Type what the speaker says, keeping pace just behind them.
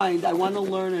I want to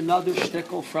learn another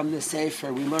shtickle from the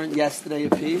Sefer. We learned yesterday a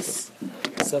piece.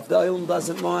 So if the Olam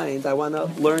doesn't mind, I want to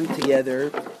learn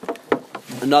together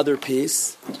another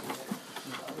piece.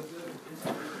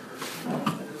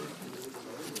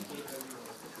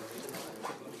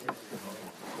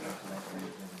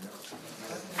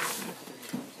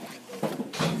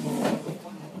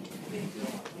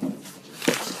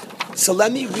 So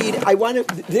let me read.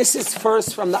 This is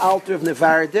first from the Altar of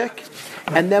Nevardik.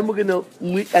 And then we're going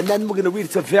to read.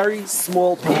 It's a very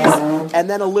small piece, and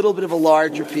then a little bit of a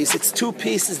larger piece. It's two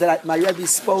pieces that my Rebbe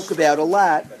spoke about a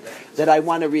lot that I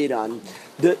want to read on.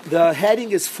 The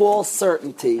heading is "False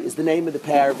Certainty" is the name of the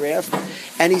paragraph,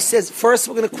 and he says first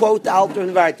we're going to quote the Altar of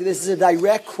Nevardik. This is a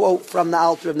direct quote from the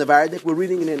Altar of Nevardik. We're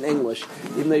reading it in English,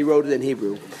 even though he wrote it in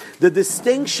Hebrew. The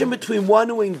distinction between one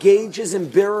who engages in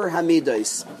birur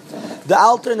hamidos. The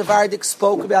Altar Nevardik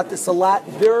spoke about this a lot.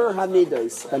 Birur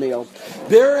hamidos, Daniel.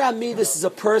 Birur hamidos is a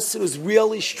person who's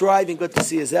really striving. Good to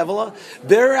see you, Zevala.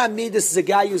 Birur hamidos is a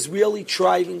guy who's really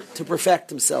striving to perfect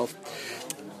himself.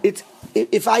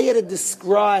 If I had to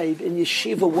describe in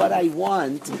yeshiva what I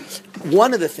want,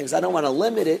 one of the things, I don't want to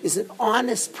limit it, is an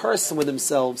honest person with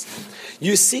themselves.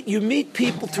 You meet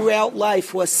people throughout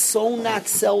life who are so not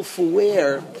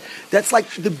self-aware. That's like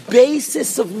the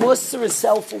basis of Musar is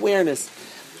self-awareness.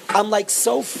 I'm like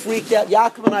so freaked out.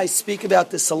 Yaakov and I speak about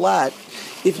this a lot.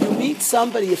 If you meet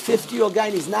somebody, a 50-year-old guy,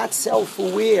 and he's not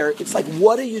self-aware, it's like,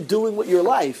 what are you doing with your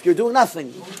life? You're doing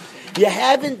nothing. You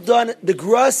haven't done, the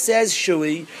Gra says,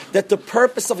 Shui, that the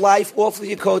purpose of life, awfully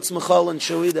your coats, Michal and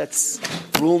Shui, that's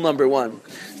rule number one.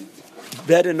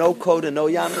 Better no coat and no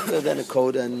yarmulke than a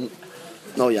coat and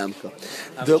no yarmulke.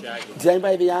 Does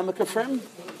anybody have a yarmulke for him?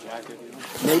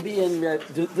 Maybe in,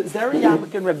 is there a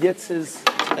yarmulke in Reb Yitz's?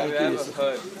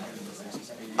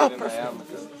 Oh, perfect.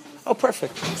 Oh,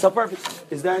 perfect. So perfect.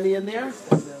 Is there any in there?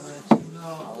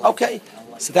 Okay.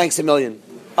 So thanks a million.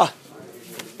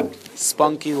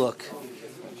 Spunky look.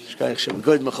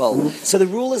 Good, Michal. So the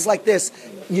rule is like this.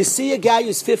 You see a guy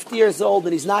who's 50 years old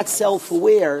and he's not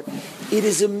self-aware, it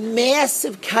is a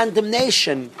massive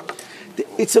condemnation.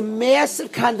 It's a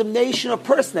massive condemnation of a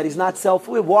person that he's not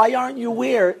self-aware. Why aren't you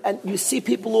aware? And you see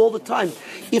people all the time.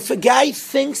 If a guy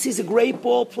thinks he's a great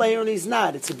ball player and he's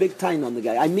not, it's a big time on the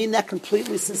guy. I mean that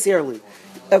completely sincerely.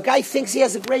 A guy thinks he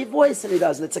has a great voice and he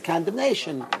doesn't. It's a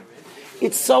condemnation.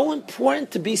 It's so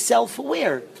important to be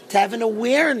self-aware, to have an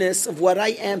awareness of what I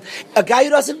am. A guy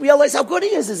who doesn't realize how good he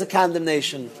is a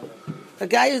condemnation. A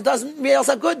guy who doesn't realize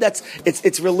how good,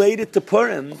 it's related to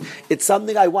Purim. It's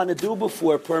something I want to do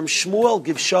before Purim. Shmuel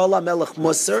gives Shaul Melech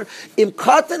Musar. Im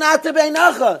katan ata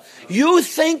beinacha. You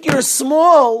think you're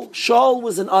small. Shaul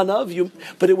was an anav,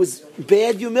 but it was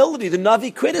bad humility. The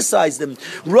Navi criticized him.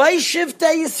 Reish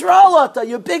Shivtei Yisrael ata.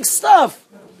 You're big stuff.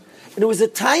 And it was a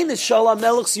time that Shaul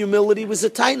HaMelech's humility was a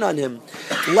time on him.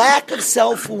 Lack of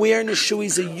self-awareness, Shui,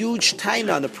 is a huge time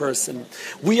on a person.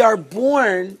 We are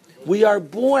born,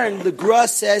 the Gra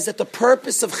says that the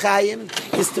purpose of Chaim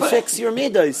is to fix your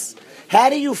midos. How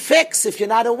do you fix if you're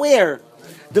not aware?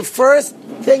 The first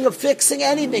thing of fixing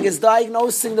anything is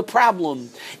diagnosing the problem.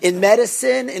 In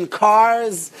medicine, in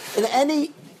cars, in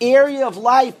any area of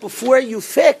life, before you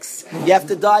fix, you have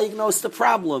to diagnose the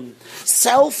problem.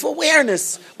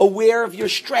 Self-awareness, aware of your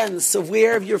strengths,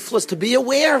 aware of your flaws, to be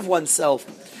aware of oneself,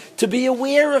 to be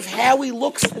aware of how he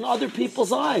looks in other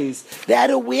people's eyes. That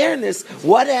awareness,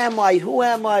 what am I, who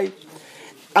am I?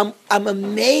 I'm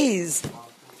amazed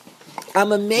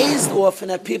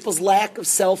often at people's lack of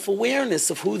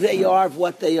self-awareness of who they are, of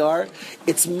what they are.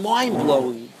 It's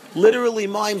mind-blowing, literally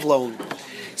mind-blowing.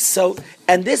 So,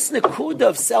 and this nekuda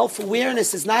of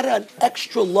self-awareness is not an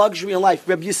extra luxury in life.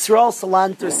 Rabbi Yisrael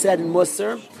Salanter said in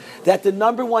Musar that the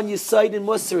number one yesod in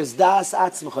Musar is das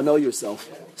atzmacha, know yourself.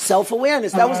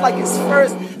 Self-awareness. That was like his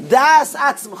first, das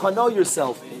atzmacha, know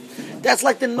yourself. That's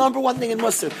like the number one thing in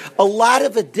Musar. A lot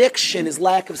of addiction is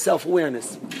lack of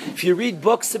self-awareness. If you read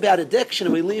books about addiction,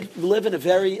 and we live in a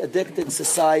very addicted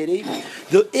society,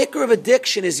 the ikar of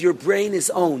addiction is your brain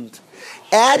is owned.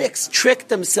 Addicts trick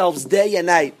themselves day and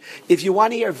night. If you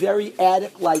want to hear a very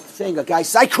addict-like thing, a guy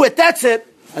says, I quit, that's it.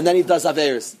 And then he does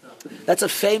averes. That's a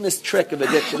famous trick of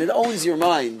addiction. It owns your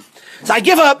mind. So I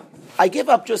give up. I give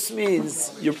up just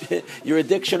means your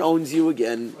addiction owns you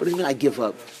again. What do you mean I give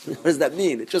up? What does that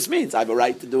mean? It just means I have a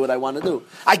right to do what I want to do.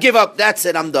 I give up, that's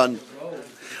it, I'm done.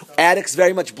 Addicts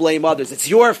very much blame others. It's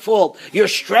your fault. You're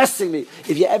stressing me.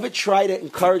 If you ever try to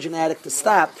encourage an addict to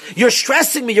stop, you're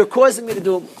stressing me. You're causing me to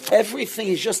do everything.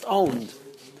 He's just owned.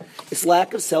 It's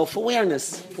lack of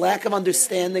self-awareness, lack of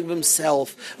understanding of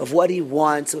himself, of what he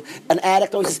wants. An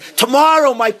addict always says,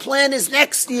 tomorrow, my plan is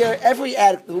next year. Every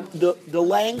addict, the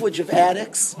language of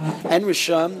addicts and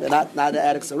Rishon, they're not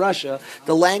addicts of Russia,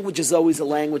 the language is always a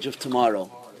language of tomorrow.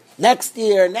 Next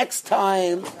year, next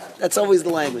time, that's always the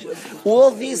language.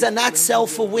 All these are not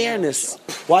self-awareness.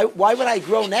 Why would I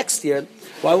grow next year?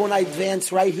 Why won't I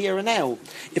advance right here and now?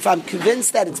 If I'm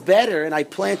convinced that it's better and I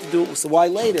plan to do it, so why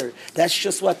later? That's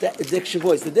just what the addiction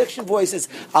voice. The addiction voice is,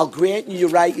 I'll grant you, you're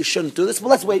right, you shouldn't do this, but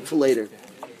let's wait for later.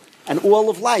 And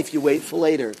all of life, you wait for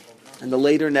later. And the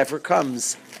later never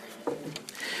comes.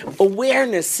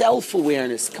 Awareness,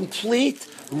 self-awareness, complete,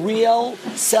 real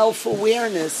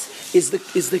self-awareness is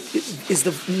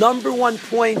the number one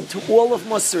point to all of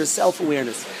Musar, is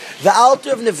self-awareness. The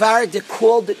Alter of Nevar, they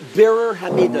called it Birer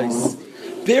Hamidos.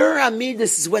 Birer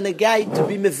Hamidos is when a guy, to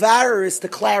be Mevarer is to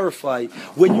clarify,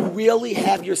 when you really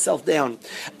have yourself down.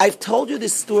 I've told you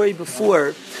this story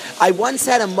before. I once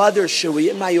had a mother, Shui,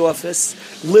 in my office,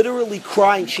 literally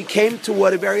crying. She came to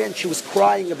Waterbury and she was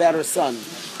crying about her son.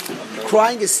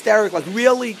 Crying hysterical, like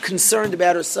really concerned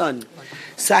about her son.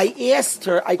 So I asked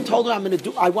her, I told her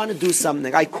I want to do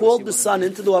something. I called the son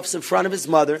into the office in front of his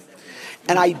mother,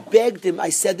 and I begged him, I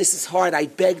said, this is hard, I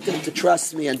begged him to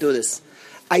trust me and do this.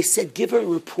 I said, give her a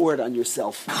report on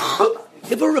yourself.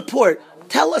 Give her a report.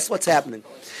 Tell us what's happening.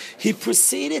 He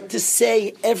proceeded to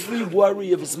say every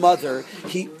worry of his mother.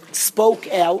 He spoke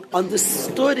out,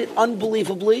 understood it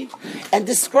unbelievably, and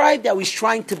described how he's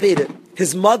trying to beat it.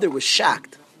 His mother was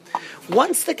shocked.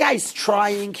 Once the guy's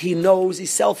trying, he knows,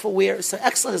 he's self-aware. So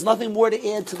excellent, there's nothing more to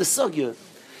add to the sugya.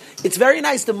 It's very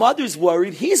nice, the mother's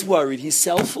worried, he's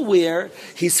self-aware,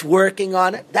 he's working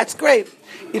on it. That's great.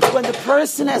 It's when the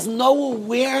person has no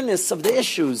awareness of the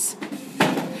issues.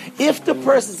 If the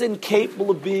person's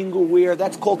incapable of being aware,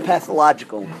 that's called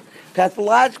pathological.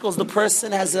 Pathological is the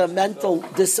person has a mental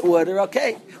disorder.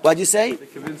 Okay, what'd you say? They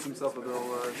convince themselves that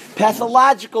they'll...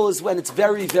 Pathological is when it's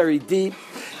very, very deep.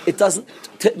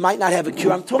 It might not have a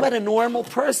cure. I'm talking about a normal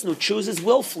person who chooses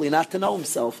willfully not to know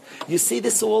himself. You see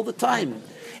this all the time.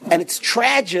 And it's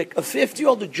tragic. A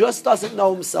 50-year-old who just doesn't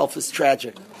know himself is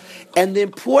tragic. And the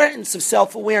importance of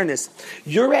self-awareness.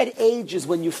 You're at ages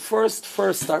when you first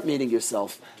start meeting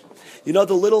yourself. You know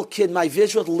the little kid, my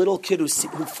visual, the little kid who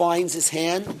finds his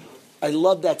hand. I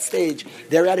love that stage.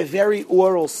 They're at a very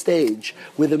oral stage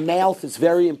where the mouth is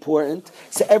very important.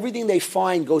 So everything they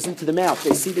find goes into the mouth.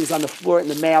 They see things on the floor in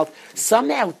the mouth.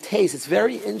 Somehow taste. It's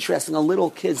very interesting on little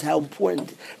kids how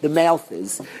important the mouth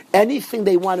is. Anything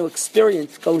they want to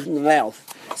experience goes in the mouth.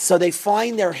 So they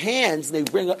find their hands and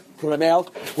they bring it to the mouth.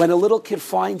 When a little kid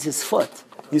finds his foot,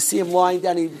 you see him lying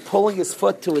down, he's pulling his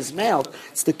foot to his mouth.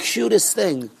 It's the cutest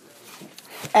thing.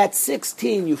 At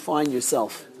 16, you find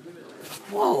yourself.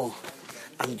 Whoa.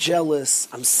 I'm jealous,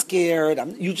 I'm scared.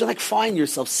 You just find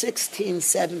yourself 16,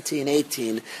 17,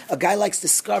 18. A guy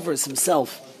discovers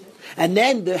himself. And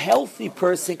then the healthy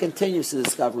person continues to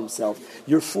discover himself.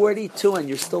 You're 42 and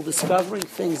you're still discovering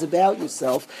things about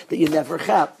yourself that you never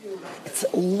had. It's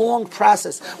a long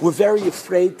process. We're very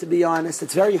afraid, to be honest.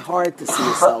 It's very hard to see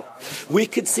yourself. We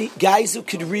could see guys who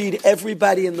could read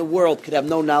everybody in the world could have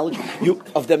no knowledge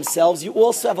of themselves. You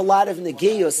also have a lot of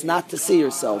negiyos not to see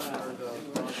yourself.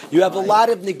 You have a lot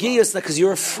of negiyos because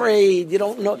you're afraid, you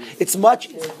don't know. It's much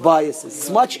biases. It's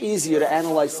much easier to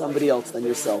analyze somebody else than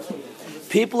yourself.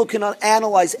 People who can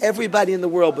analyze everybody in the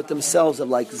world but themselves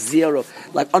are zero.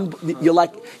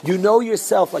 You know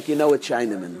yourself like you know a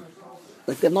Chinaman.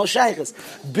 Like they have no shaykhs.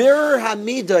 Bir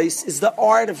Hamidos is the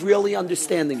art of really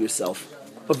understanding yourself,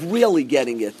 of really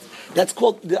getting it. That's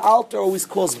called, the Alter always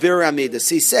calls Birer Hamidos.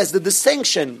 He says the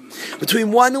distinction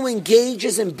between one who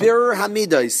engages in Birer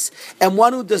Hamidos and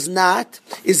one who does not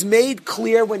is made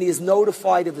clear when he is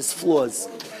notified of his flaws.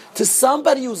 To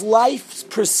somebody whose life's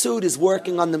pursuit is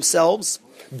working on themselves,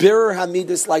 Birer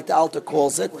Hamidos, like the Alter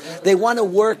calls it, they want to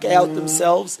work out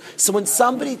themselves. So when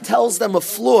somebody tells them a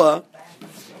flaw,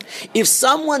 if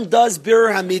someone does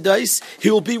Birer Hamidos, he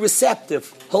will be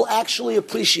receptive. He'll actually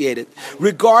appreciate it,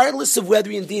 regardless of whether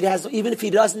he indeed has, even if he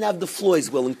doesn't have the flaw,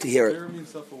 he's willing to hear it. Birer means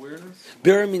self-awareness?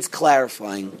 Birer means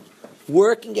clarifying,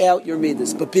 working out your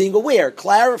midas, but being aware,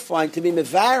 clarifying. To be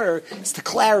mevarer is to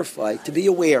clarify, to be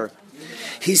aware.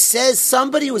 He says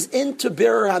somebody who's into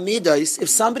Birer Hamidos, if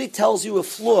somebody tells you a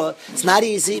flaw, it's not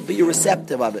easy, but you're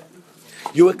receptive of it.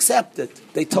 You accept it.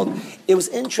 It was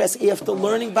interesting. After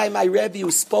learning by my Rebbe,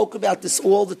 who spoke about this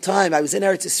all the time, I was in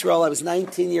Eretz Yisrael, I was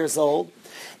 19 years old,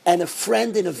 and a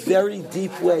friend in a very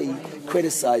deep way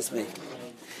criticized me.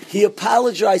 He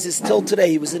apologizes till today.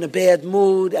 He was in a bad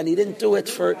mood, and he didn't do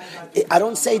it I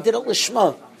don't say he did it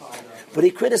lishma, but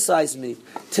he criticized me.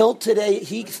 Till today,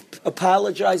 he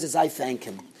apologizes, I thank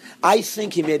him. I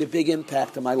think he made a big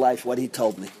impact on my life, what he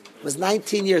told me. I was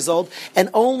 19 years old, and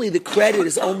only the credit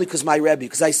is only because my Rebbe,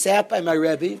 because I sat by my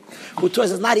Rebbe, who told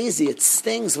us it's not easy, it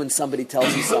stings when somebody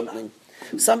tells you something.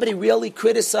 Somebody really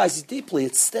criticizes deeply,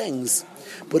 it stings.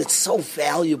 But it's so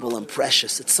valuable and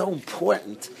precious. It's so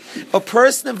important. A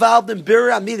person involved in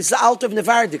Birur Hamidus, the Alter of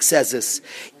Nevardik says this,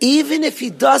 even if he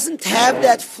doesn't have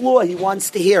that flaw, he wants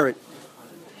to hear it.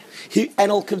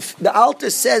 The Alter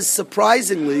says,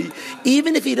 surprisingly,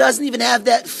 even if he doesn't even have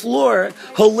that flaw,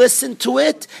 he'll listen to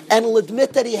it and he'll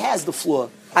admit that he has the flaw.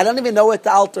 I don't even know what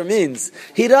the Alter means.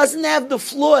 He doesn't have the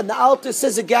flaw, and the Alter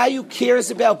says a guy who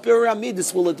cares about Birur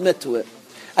Hamidus will admit to it.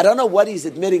 I don't know what he's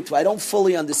admitting to. I don't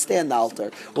fully understand the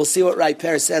Alter. We'll see what Rai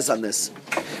Per says on this.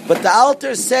 But the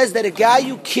Alter says that a guy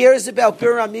who cares about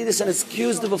Birur Hamidus and is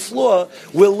accused of a flaw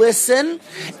will listen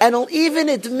and will even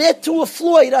admit to a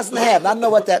flaw he doesn't have. I don't know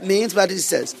what that means, but he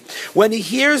says, when he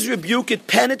hears rebuke, it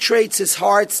penetrates his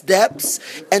heart's depths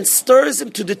and stirs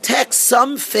him to detect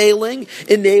some failing,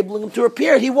 enabling him to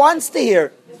repair. He wants to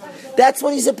hear. That's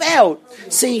what he's about.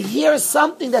 So he hears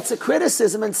something that's a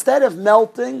criticism, instead of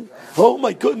melting, oh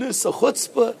my goodness, a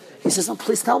chutzpah, he says, oh,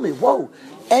 please tell me, whoa.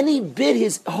 Any bit,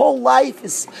 his whole life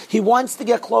is, he wants to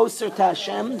get closer to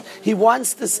Hashem, he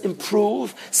wants to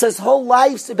improve, so his whole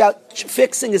life's about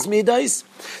fixing his midos.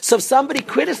 So if somebody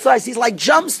criticizes, he's like,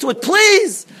 jumps to it,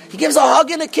 please! He gives a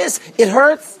hug and a kiss. It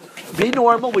hurts. Be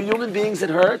normal, we're human beings, it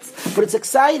hurts, but it's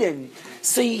exciting.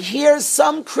 So he hears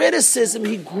some criticism,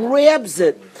 he grabs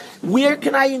it. Where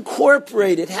can I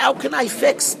incorporate it? How can I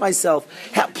fix myself?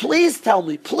 Please tell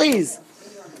me, please.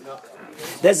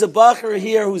 There's a bacher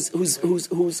here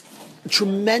who's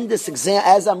tremendous example,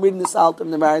 as I'm reading this out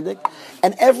in the Mardik,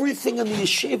 and everything in the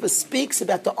yeshiva speaks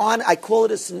about the honest, I call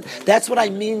it that's what I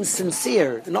mean,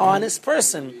 sincere, an honest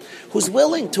person who's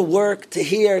willing to work, to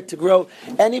hear, to grow.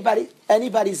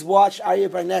 Anybody's watched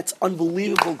Aryeh Barnett's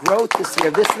unbelievable growth this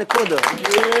year, this Nakuda.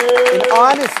 In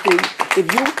honesty,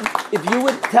 if you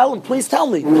would tell him, please tell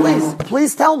me,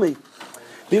 please tell me.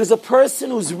 Because a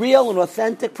person who's real, an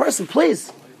authentic person,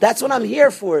 please. That's what I'm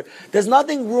here for. There's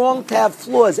nothing wrong to have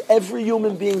flaws. Every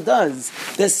human being does.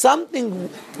 There's something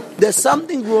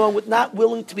wrong with not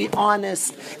willing to be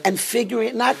honest and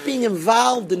figuring, not being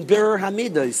involved in Birur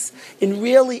Hamidus, in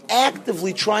really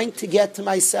actively trying to get to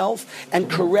myself and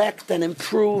correct and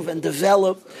improve and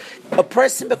develop. A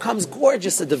person becomes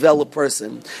gorgeous, a developed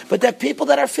person. But there are people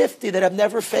that are 50 that have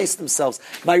never faced themselves.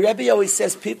 My Rebbe always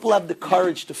says people have the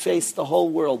courage to face the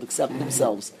whole world except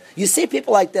themselves. You see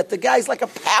people like that. The guy's like a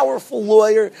powerful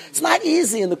lawyer. It's not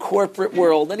easy in the corporate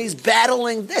world. And he's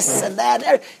battling this and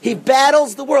that. He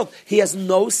battles the world. He has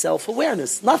no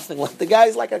self-awareness. Nothing. Like the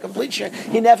guy's like a complete share.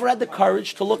 He never had the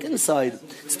courage to look inside.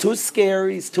 It's too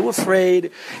scary. He's too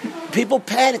afraid. People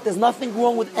panic. There's nothing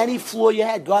wrong with any flaw you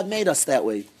had. God made us that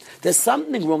way. There's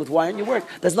something wrong with why aren't you work.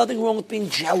 There's nothing wrong with being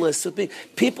jealous.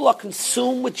 People are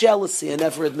consumed with jealousy and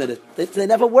never admit it. They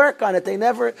never work on it. They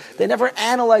never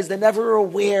analyze. They never are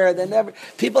aware.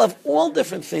 People have all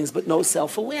different things, but no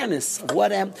self-awareness.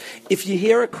 If you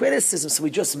hear a criticism, so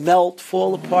we just melt,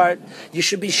 fall apart. You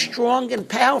should be strong and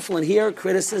powerful and hear a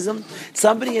criticism.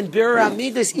 Somebody in Birur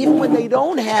Hamidus, even when they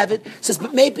don't have it, says,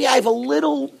 but maybe I have a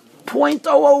little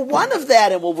 0.001 of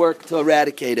that and we'll work to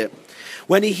eradicate it.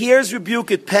 When he hears rebuke,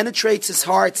 it penetrates his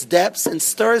heart's depths and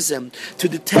stirs him to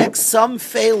detect some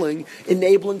failing,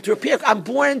 enabling to repair. I'm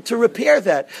born to repair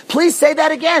that. Please say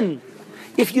that again.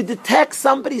 If you detect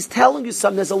somebody's telling you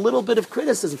something, there's a little bit of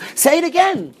criticism. Say it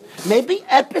again. Maybe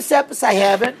epis, I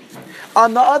haven't.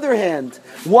 On the other hand,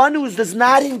 one who does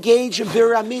not engage in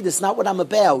Birur Hamidus, not what I'm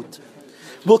about,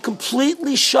 will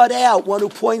completely shut out one who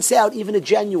points out even a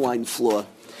genuine flaw.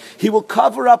 He will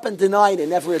cover up and deny it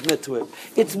and never admit to it.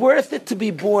 It's worth it to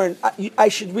be born. I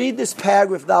should read this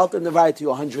paragraph, the Alter Nevardik, to you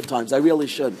 100 times. I really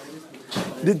should.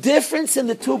 The difference in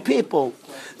the two people,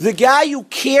 the guy who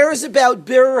cares about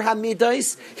Birur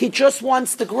Hamidus, he just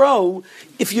wants to grow.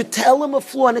 If you tell him a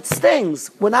flaw, and it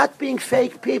stings, we're not being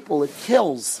fake people. It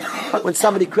kills when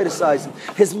somebody criticizes him.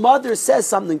 His mother says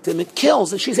something to him, it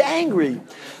kills, and she's angry.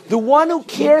 The one who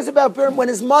cares about Birur, when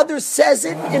his mother says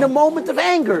it in a moment of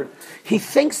anger, he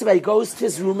thinks about it, he goes to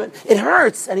his room, and it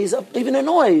hurts, and he's even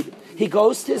annoyed. He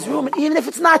goes to his room, and even if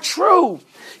it's not true,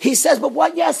 he says, but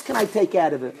what yes can I take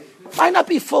out of it? Might not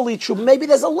be fully true, maybe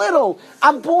there's a little.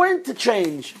 I'm born to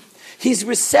change. He's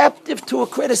receptive to a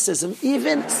criticism,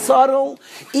 even subtle,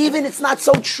 even it's not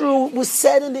so true. It was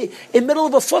said in the middle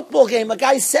of a football game, a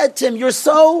guy said to him,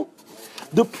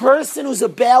 the person who's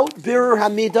about Birur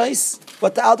Hamidus,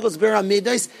 But the Alter goes Bir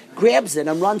HaMidos, grabs it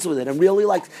and runs with it and really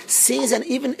like sees and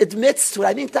even admits to it.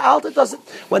 I think the Alter doesn't.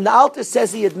 When the Alter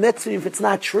says he admits to it, if it's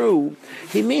not true,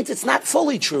 he means it's not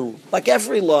fully true, like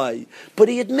every lie. But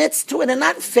he admits to it and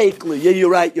not fakely. Yeah, you're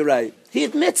right. He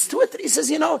admits to it that he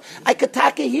says, I could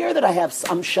taka here that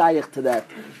I'm shaykh to that.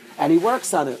 And he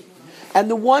works on it. And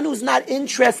the one who's not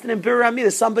interested in Bir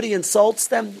HaMidos, somebody insults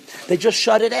them, they just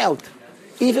shut it out.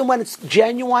 Even when it's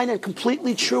genuine and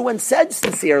completely true and said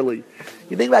sincerely.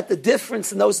 You think about the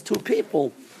difference in those two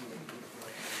people.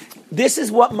 This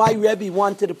is what my Rebbe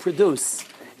wanted to produce.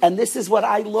 And this is what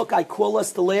I call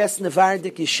us the last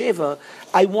Nevardik Yeshiva.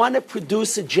 I want to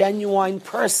produce a genuine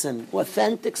person,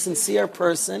 authentic, sincere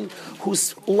person,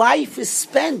 whose life is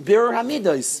spent Bir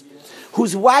HaMidos.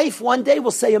 Whose wife one day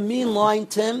will say a mean line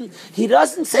to him. He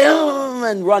doesn't say,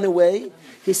 and run away.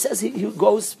 He says he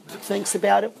goes, thinks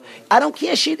about it. I don't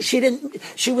care. She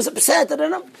was upset. I don't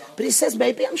know. But he says,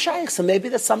 maybe I'm shaykh, so maybe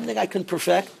that's something I can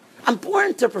perfect. I'm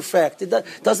born to perfect. It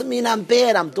doesn't mean I'm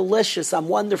bad. I'm delicious. I'm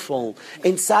wonderful.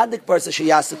 But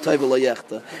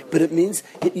it means,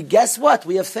 guess what?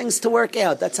 We have things to work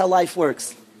out. That's how life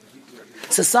works.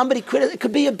 So it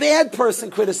could be a bad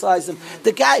person criticize him.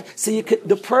 The guy,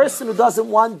 the person who doesn't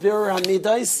want Bir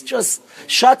HaMidos just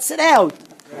shuts it out.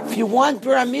 If you want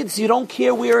Bir HaMidos, you don't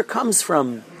care where it comes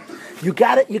from. You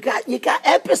got it. You got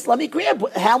epis. Let me grab.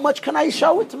 How much can I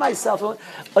show it to myself?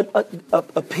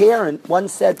 A parent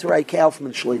once said to Rai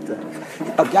Kaufman Shlita.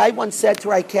 A guy once said to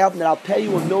Rai Kaufman that I'll pay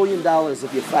you $1 million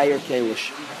if you fire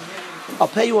Kalish. I'll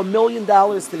pay you $1 million to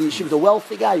the yeshiva. The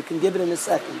wealthy guy, you can give it in a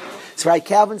second. So Rai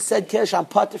Kaufman said, Kalish, I'm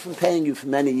putter from paying you for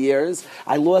many years.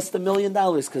 I lost $1 million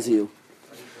because of you.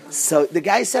 So the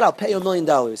guy said, I'll pay you $1 million.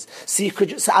 So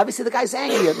obviously the guy's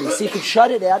angry at me. So you could shut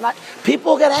it out.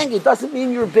 People get angry. It doesn't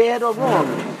mean you're bad or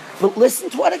wrong. But listen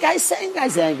to what a guy's saying. The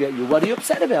guy's angry at you. What are you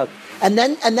upset about? And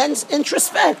then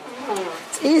introspect.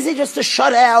 It's easy just to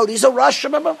shut out. He's a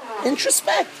Russian.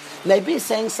 Introspect. Maybe he's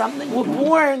saying something. We're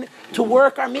born to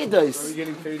work our midos. Are you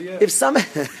getting paid yet?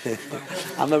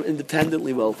 I'm an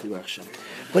independently wealthy Russian.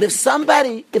 But if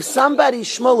somebody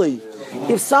Shmuley,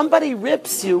 if somebody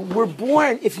rips you, we're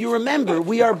born, if you remember,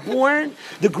 we are born,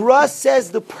 the Gra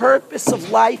says the purpose of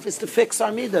life is to fix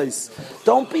our midos.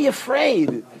 Don't be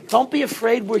afraid. Don't be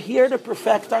afraid. We're here to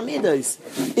perfect our midos.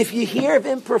 If you hear of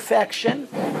imperfection,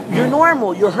 you're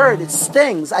normal, you're hurt, it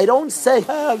stings. I don't say,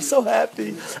 I'm so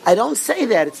happy. I don't say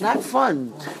that. It's not fun.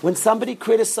 When somebody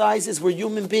criticizes, we're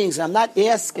human beings. I'm not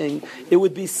asking, it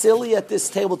would be silly at this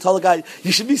table to tell a guy,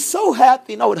 you should be so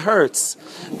happy. No, it hurts.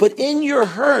 But in your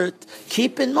hurt,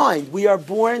 keep in mind, we are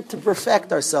born to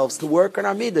perfect ourselves, to work on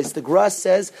our midas. The Gra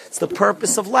says it's the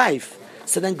purpose of life.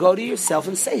 So then go to yourself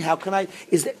and say,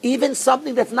 is there even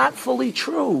something that's not fully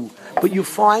true, but you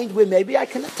find where maybe I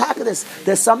can attack this.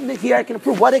 There's something here I can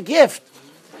improve. What a gift.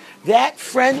 That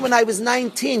friend when I was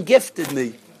 19 gifted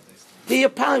me. He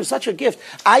apparently was such a gift.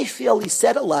 I feel he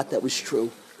said a lot that was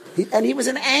true. He was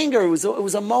in anger. It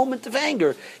was a moment of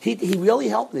anger. He really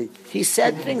helped me. He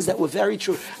said things that were very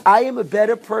true. I am a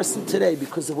better person today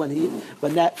because of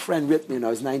when that friend ripped me when I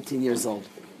was 19 years old.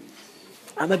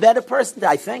 I'm a better person,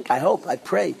 I think, I hope, I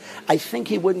pray. I think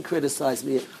he wouldn't criticize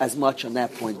me as much on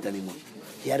that point anymore.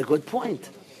 He had a good point.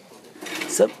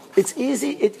 So it's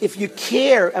easy, if you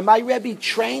care, and my Rebbe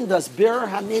trained us, Bir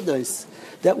HaMidos,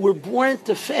 that we're born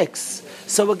to fix.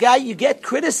 So you get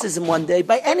criticism one day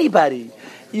by anybody.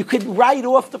 You could write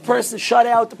off the person, shut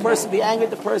out the person, be angry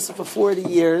at the person for 40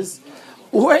 years.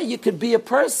 Or you could be a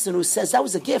person who says, that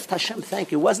was a gift, Hashem,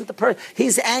 thank you. It wasn't the person.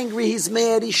 He's angry, he's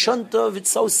mad, he shouldn't have,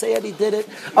 it's so sad he did it.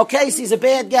 Okay, so he's a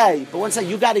bad guy. But once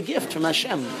you got a gift from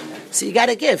Hashem. So you got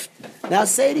a gift. Now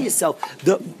say to yourself,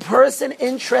 the person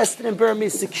interested in Bir HaMidos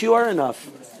is secure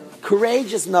enough,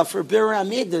 courageous enough for Bir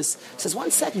HaMidos, says,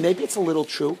 1 second, maybe it's a little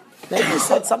true. Maybe I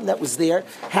said something that was there.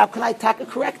 How can I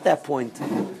correct that point?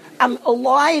 I'm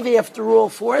alive after all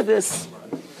for this.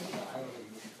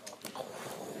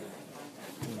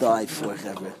 Die for,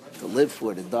 to live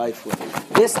for, to die for.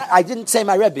 This, I didn't say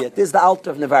my Rebbe yet. This is the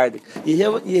altar of Nevardik. You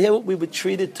hear what we were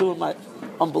treated to?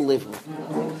 Unbelievable.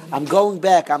 I'm going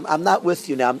back. I'm not with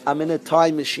you now. I'm in a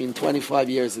time machine 25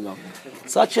 years ago.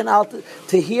 Such an altar.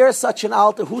 To hear such an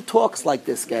altar, who talks like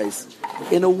this, guys?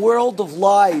 In a world of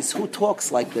lies, who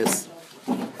talks like this?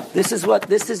 This is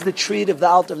the treat of the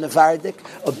altar of Nevardik,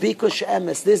 of Bikush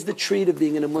Emes. This is the treat of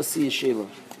being in a Musi Yeshiva.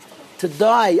 To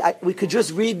die, we could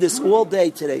just read this all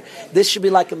day today. This should be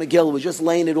like a Megillah. We're just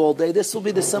laying it all day. This will be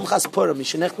the Simchas Purim.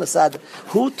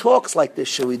 Who talks like this,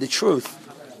 Shui? The truth.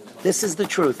 This is the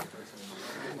truth.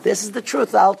 This is the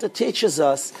truth. The Alta teaches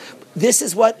us. This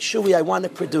is what, Shui, I want to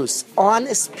produce.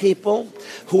 Honest people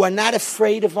who are not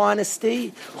afraid of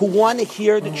honesty, who want to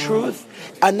hear the truth,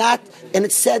 are not, and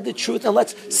it said the truth,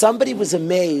 and somebody was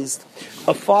amazed.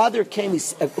 A father came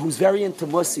who's very into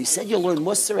Mussar. He said, you learn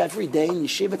Mussar every day in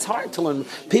Yeshiva. It's hard to learn.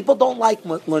 People don't like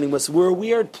learning Mussar. We're a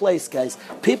weird place, guys.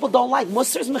 People don't like.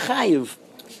 Mussar's mechayiv.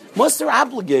 Mussar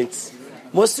obligates.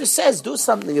 Mussar says, do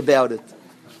something about it.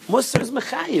 Mussar is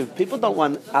mechayiv. People don't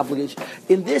want obligation.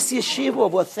 In this yeshiva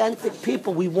of authentic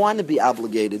people, we want to be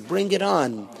obligated. Bring it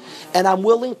on. And I'm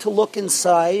willing to look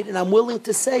inside, and I'm willing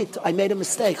to say, I made a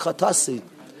mistake, chatasi.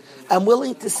 I'm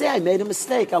willing to say I made a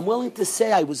mistake. I'm willing to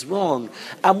say I was wrong.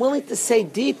 I'm willing to say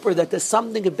deeper that there's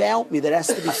something about me that has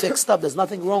to be fixed up. There's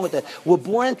nothing wrong with that. We're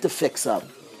born to fix up.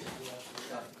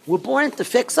 We're born to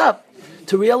fix up.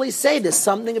 To really say there's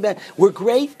something about... We're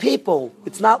great people.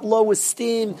 It's not low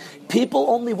esteem. People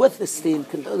only with esteem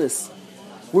can do this.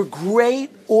 We're great,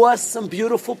 awesome,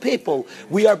 beautiful people.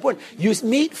 We are born... You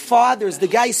meet fathers, the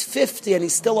guy's 50 and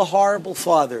he's still a horrible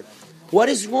father. What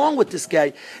is wrong with this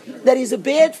guy? That he's a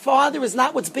bad father is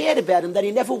not what's bad about him, that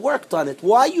he never worked on it.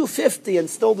 Why are you 50 and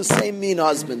still the same mean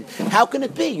husband? How can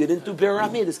it be? You didn't do Ber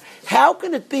Amidus. How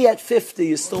can it be at 50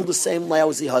 you're still the same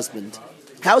lousy husband?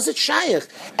 How is it shaykh?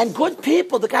 And good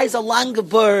people, the guy's a lange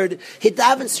bird. He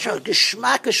davens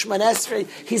geschmack shmanesrei.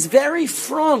 He's very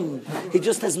frum. He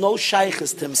just has no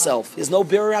shaykhs to himself. He has no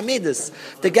bir amidus.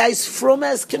 The guy's frum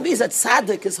as can be. He's a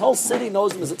tzaddik. His whole city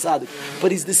knows him as a tzaddik.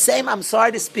 But he's the same, I'm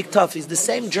sorry to speak tough, he's the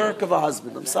same jerk of a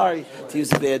husband. I'm sorry to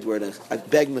use a bad word. I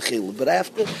beg mechil. But I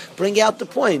have to bring out the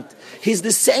point. He's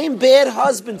the same bad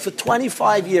husband for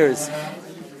 25 years.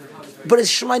 But his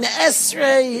Shemina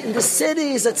Esrei in the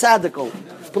city is a tzaddik.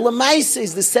 But Lamaisa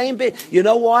is the same bit. You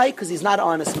know why? Because he's not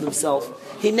honest with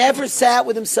himself. He never sat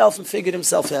with himself and figured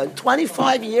himself out.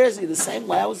 25 years, he's the same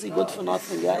lousy,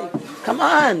 good-for-nothing guy. Come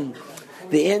on.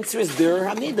 The answer is Bir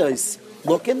Hamidos.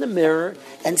 Look in the mirror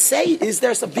and say, is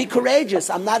there some... Be courageous.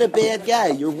 I'm not a bad guy.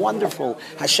 You're wonderful.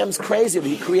 Hashem's crazy, but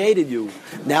He created you.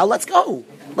 Now let's go.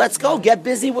 Let's go. Get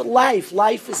busy with life.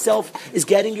 Life itself is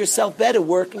getting yourself better,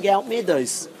 working out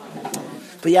midos.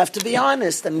 But you have to be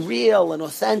honest and real and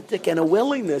authentic and a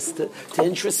willingness to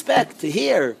introspect, to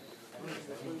hear.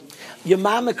 Your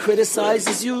mama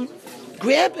criticizes you.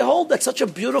 Grab it. Hold. That's such a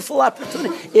beautiful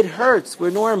opportunity. It hurts.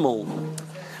 We're normal.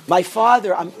 My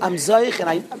father, I'm Zeich, and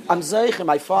I'm Zeich, and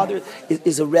my father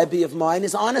is a Rebbe of mine,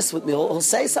 is honest with me. He'll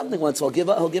say something once. He'll give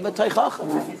a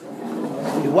teichacham.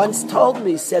 He once told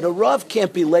me, he said, a Rav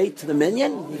can't be late to the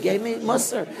minyan. He gave me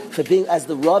Mussar. For being, as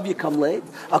the Rav, you come late.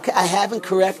 Okay, I haven't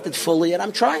corrected fully, and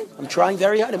I'm trying. I'm trying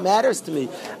very hard. It matters to me.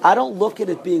 I don't look at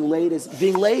it being late as...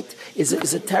 Being late is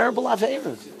a terrible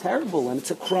aveira. Terrible, and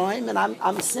it's a crime, and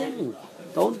I'm sinning.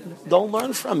 Don't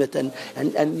learn from it,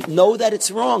 and know that it's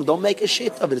wrong. Don't make a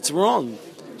shit of it. It's wrong.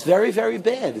 It's very, very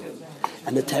bad.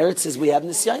 And the teretz is we have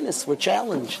nisyanis. We're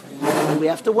challenged, and we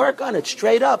have to work on it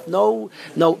straight up. No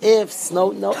ifs, no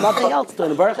nothing else.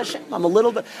 Doing Baruch Hashem. I'm a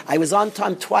little bit. I was on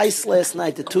time twice last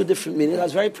night at 2 different meetings. I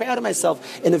was very proud of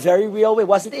myself in a very real way. It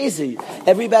wasn't easy.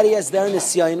 Everybody has their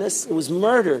nisyanis. It was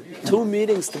murder. 2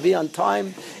 meetings to be on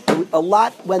time. A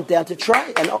lot went down to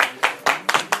try. And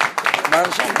Baruch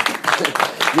Hashem.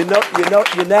 You know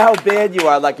how bad you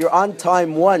are. Like you're on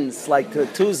time once, like to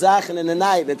 2 zachen in the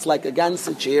night. It's like a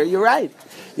ganze chair. You're right.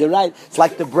 It's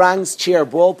like the Bronx chair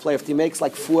ball player. If he makes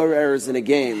like 4 errors in a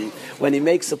game, when he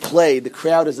makes a play, the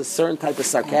crowd is a certain type of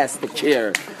sarcastic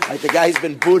chair. Like the guy's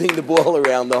been booting the ball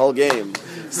around the whole game.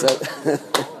 So,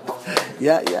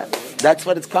 yeah. That's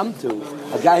what it's come to.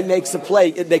 A guy makes a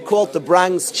play. They call it the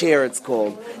Bronx chair, it's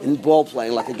called, in ball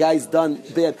playing. Like a guy's done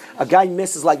bad. A guy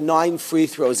misses like 9 free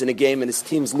throws in a game and his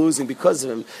team's losing because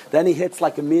of him. Then he hits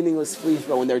like a meaningless free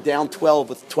throw and they're down 12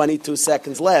 with 22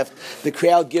 seconds left. The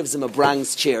crowd gives him a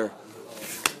Bronx chair.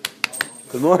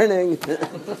 Good morning.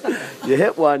 You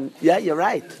hit one. Yeah, you're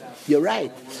right.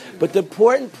 But the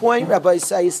important point, Rabbi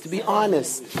Isai, is to be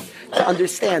honest. To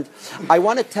understand. I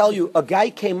want to tell you, a guy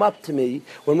came up to me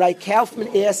when Rai Kaufman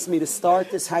asked me to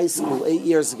start this high school 8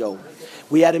 years ago.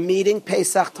 We had a meeting,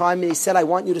 Pesach time, and he said, I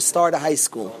want you to start a high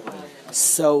school.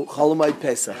 So, Chol Hamoed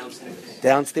Pesach,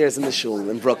 downstairs in the shul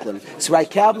in Brooklyn. So Rai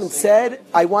Kaufman said,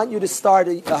 I want you to start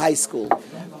a high school.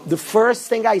 The first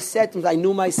thing I said to him, I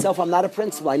knew myself, I'm not a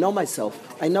principal, I know myself.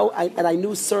 I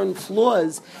knew certain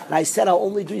flaws, and I said, I'll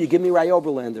only do, you give me Ray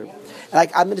Oberlander.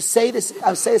 Like, I'm going to say this,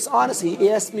 I'll say this honestly. He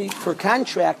asked me for a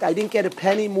contract. I didn't get a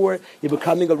penny more. You're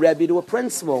becoming a Rebbe to a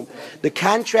principal. The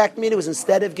contract meeting was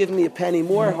instead of giving me a penny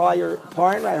more, hire a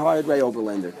partner, I hired Ray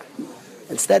Oberlander.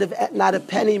 Instead of not a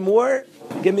penny more,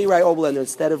 give me Ray Oberlander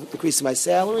instead of increasing my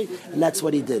salary, and that's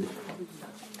what he did.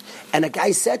 And a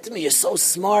guy said to me, you're so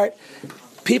smart.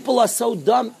 People are so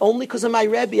dumb. Only because of my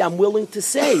Rebbe, I'm willing to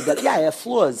say that, yeah, I have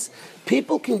flaws.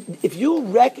 People can, if you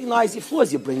recognize your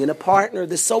flaws, you bring in a partner.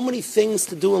 There's so many things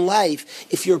to do in life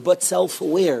if you're but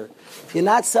self-aware. If you're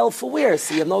not self-aware,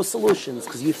 so you have no solutions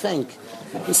because you think.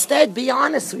 Instead, be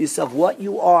honest with yourself, what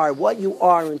you are,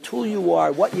 and who you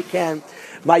are, what you can.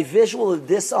 My visual of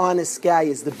this honest guy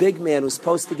is the big man who's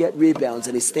supposed to get rebounds,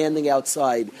 and he's standing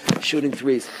outside shooting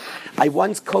threes. I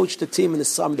once coached a team in the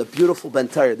summer, the beautiful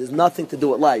Bentire. There's nothing to do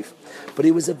with life. But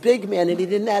he was a big man, and he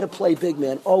didn't know how to play big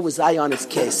man. Oh, was I on his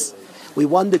case. We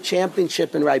won the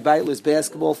championship in Rabbi Beitler's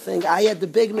basketball thing. I had the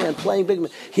big man playing big man.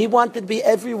 He wanted to be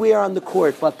everywhere on the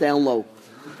court but down low.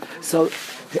 So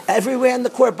everywhere on the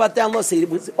court but down low. So he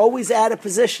was always out of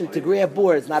position to grab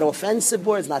boards. Not offensive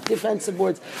boards, not defensive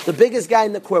boards. The biggest guy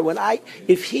in the court.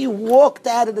 If he walked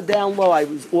out of the down low, I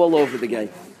was all over the game.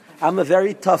 I'm a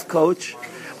very tough coach.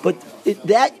 But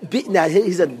now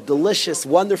he's a delicious,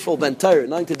 wonderful Bentire,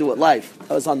 nothing to do with life.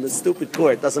 I was on the stupid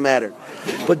court, doesn't matter.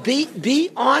 But be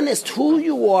honest who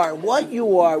you are,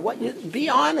 be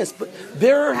honest. But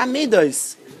Birer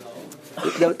Hamidos.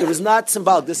 It was not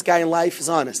symbolic. This guy in life is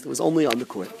honest. It was only on the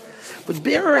court. But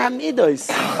Birer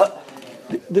Hamidos,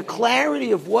 the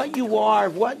clarity of what you are,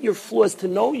 what your flaws, to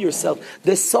know yourself.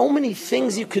 There's so many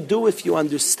things you could do if you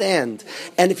understand.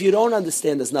 And if you don't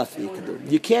understand, there's nothing you can do.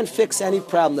 You can't fix any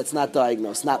problem that's not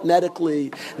diagnosed. Not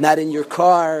medically, not in your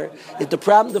car. If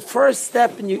the first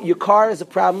step in your car is a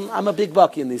problem, I'm a big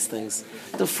bucky in these things.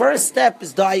 The first step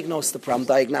is diagnose the problem,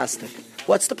 diagnostic.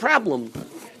 What's the problem?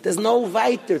 There's no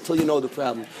weiter till you know the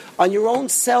problem. On your own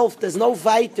self, there's no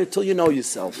weiter till you know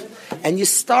yourself. And you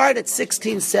start at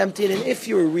 16, 17, and if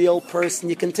you're a real person,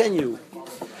 you continue.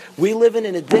 We live in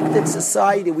an addicted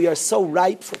society. We are so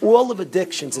ripe for all of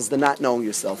addictions is the not knowing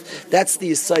yourself. That's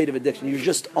the side of addiction. You're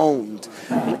just owned.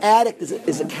 An addict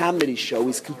is a comedy show.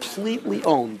 He's completely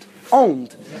owned.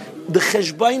 The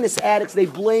cheshbainis addicts, they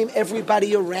blame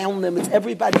everybody around them. It's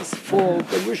everybody's fault.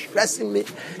 They were stressing me.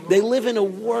 They live in a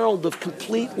world of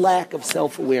complete lack of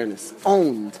self-awareness.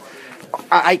 Owned.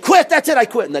 I quit. That's it. I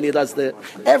quit. And then he does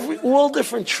all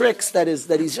different tricks that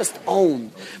he's just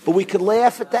owned. But we could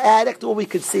laugh at the addict, or we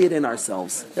could see it in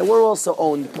ourselves. That we're also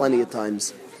owned plenty of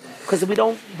times because we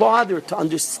don't bother to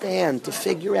understand, to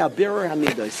figure out. Birer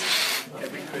Hamidos.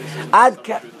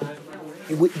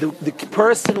 The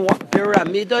person,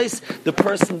 the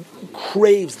person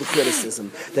craves the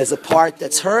criticism. There's a part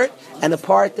that's hurt and a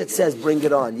part that says, bring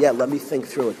it on. Yeah, let me think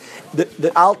through it.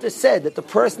 The Alter said that the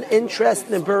person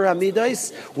interested in Birer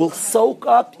Hamidos will soak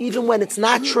up even when it's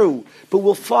not true, but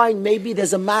will find maybe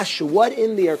there's a mashu. What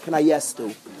in there can I yes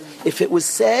to? If it was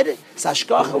said,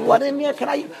 Sashkacha,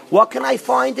 what can I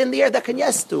find in there that can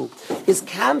yes do? Is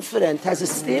confident, has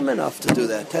esteem enough to do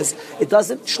that. It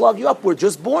doesn't slug you up. We're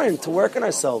just born to work on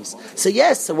ourselves. So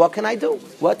yes, so what can I do?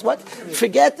 What?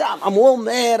 Forget that. I'm all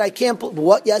mad. I can't.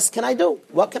 What yes can I do?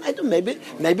 What can I do?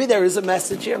 Maybe there is a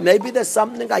message here. Maybe there's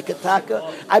something I could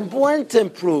tackle. I'm born to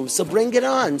improve, so bring it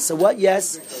on. So what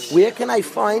yes? Where can I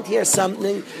find here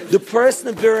something? The person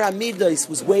of Birer Hamidos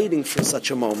was waiting for such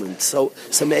a moment. So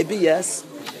maybe yes.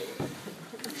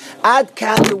 Ad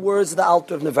can the words of the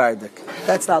Alter of Nevardik.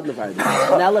 That's not Nevardik.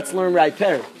 Now let's learn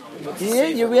Raiper.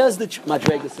 You realize the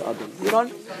Madregas Adam. You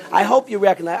know, I hope you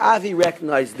recognize. Avi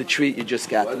recognized the treat you just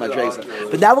got, the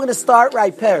Madregas. But now we're going to start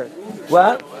Raiper.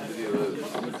 What?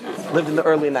 Lived in the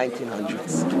early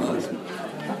 1900s.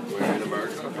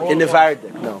 In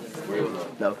Nevardik.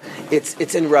 No.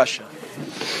 It's in Russia.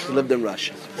 He lived in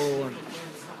Russia.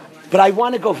 But I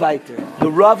want to go weiter. The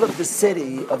Rav of the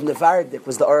city of Nevardik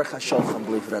was the Aruch HaShulchan,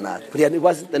 believe it or not. But he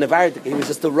wasn't the Nevardik. He was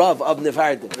just the Rav of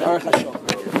Nevardik, the Aruch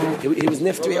HaShulchan. He was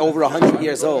Niftri over 100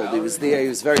 years old. He was there. He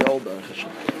was very old, the Aruch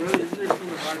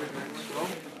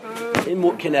HaShulchan. In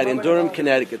Connecticut, in Durham,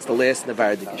 Connecticut, it's the last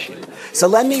Nevardik yeshiva. So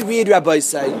let me read, Rabbi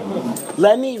Say.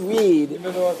 Let me read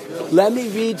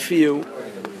for you.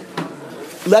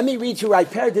 Let me read you.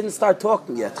 Raiper didn't start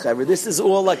talking yet, Trevor. This is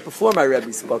all like before my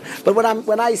Rebbe spoke. But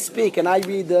when I speak and I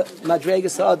read the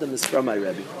Madregas Adam, is from my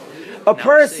Rebbe. A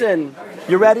person.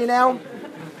 You ready now?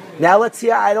 Now let's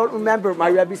hear. I don't remember my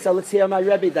Rebbe, so let's hear my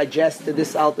Rebbe digest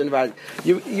this Alter Nevardik.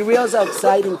 You realize how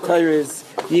exciting Torah is.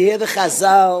 You hear the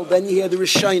Chazal, then you hear the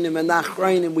Rishonim and the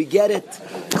Achronim. We get it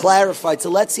clarified. So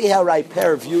let's see how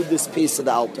Raiper viewed this piece of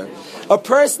the Alter. A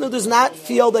person who does not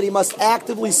feel that he must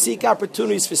actively seek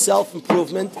opportunities for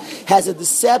self-improvement has a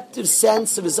deceptive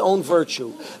sense of his own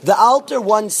virtue. The Alter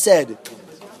once said,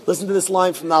 listen to this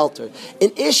line from the Alter,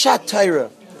 in Isha Torah,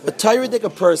 a Torah-dik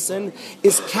person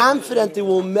is confident he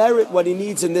will merit what he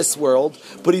needs in this world,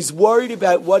 but he's worried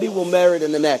about what he will merit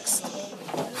in the next.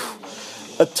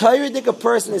 A Torah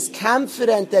person is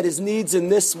confident that his needs in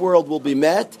this world will be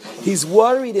met. He's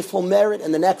worried if he'll merit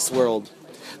in the next world.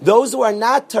 Those who are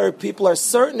not Torah people are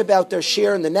certain about their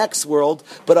share in the next world,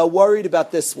 but are worried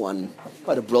about this one.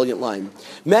 What a brilliant line.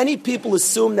 Many people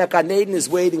assume that Gan Eden is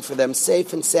waiting for them,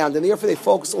 safe and sound, and therefore they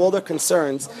focus all their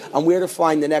concerns on where to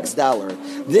find the next dollar.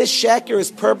 This sheker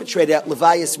is perpetrated at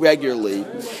Levias regularly.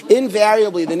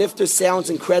 Invariably, the nifter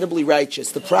sounds incredibly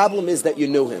righteous. The problem is that you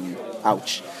knew him.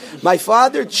 Ouch. My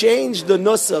father changed the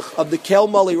nusach of the Kel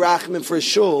Mali Rachman for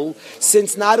shul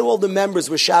since not all the members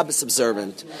were Shabbos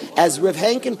observant. As Rav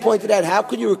Henkin pointed out, how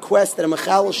could you request that a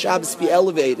Mechal Shabbos be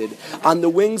elevated on the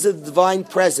wings of the divine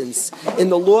presence in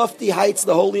the lofty heights of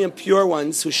the holy and pure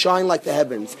ones who shine like the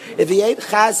heavens? If he ate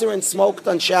chazer and smoked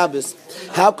on Shabbos,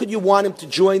 how could you want him to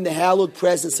join the hallowed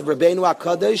presence of Rabbeinu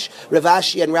HaKadosh, Rav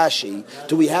Ashi, and Rashi?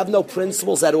 Do we have no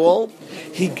principles at all?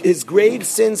 His grave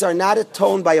sins are not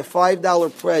atoned by a $5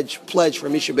 pledge for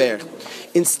Misha Ber.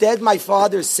 Instead, my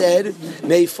father said,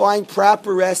 may he find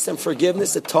proper rest and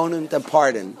forgiveness, atonement, and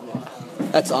pardon.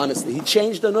 That's honesty. He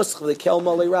changed the nusach of the Kel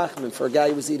Malei Rachman for a guy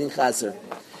who was eating chazer.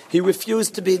 He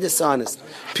refused to be dishonest.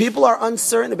 People are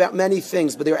uncertain about many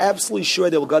things, but they're absolutely sure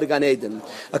they will go to Gan Eden.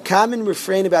 A common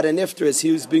refrain about a nifter is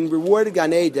he was being rewarded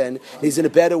Gan Eden, he's in a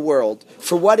better world.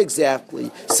 For what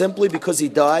exactly? Simply because he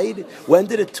died? When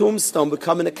did a tombstone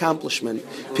become an accomplishment?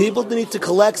 People need to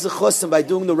collect zechusim by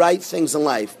doing the right things in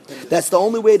life. That's the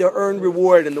only way to earn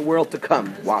reward in the world to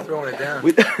come. Wow. Throwing it down.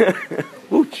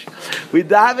 We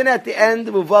daven at the end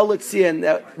of Avodas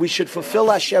that we should fulfill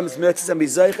Hashem's mitzvahs and be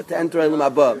zeicha to enter Olam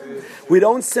Haba. We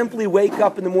don't simply wake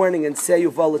up in the morning and say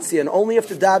Avodas, and only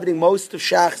after davening most of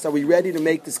Shachs are we ready to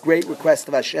make this great request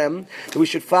of Hashem that we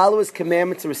should follow His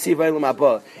commandments to receive Olam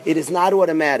Haba. It is not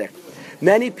automatic.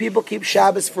 Many people keep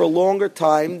Shabbos for a longer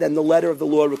time than the letter of the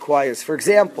law requires. For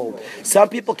example, some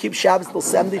people keep Shabbos till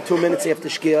 72 minutes after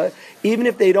Shkia, even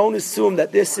if they don't assume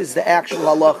that this is the actual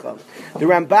halacha. The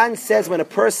Ramban says when a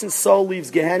person's soul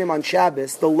leaves Gehenim on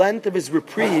Shabbos, the length of his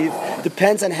reprieve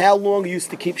depends on how long he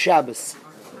used to keep Shabbos.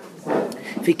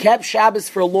 If he kept Shabbos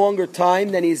for a longer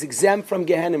time, then he is exempt from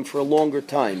Gehenim for a longer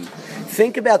time.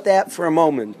 Think about that for a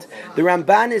moment. The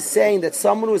Ramban is saying that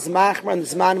someone who is machmar on the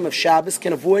zmanim of Shabbos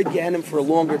can avoid Gehenim for a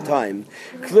longer time.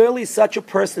 Clearly, such a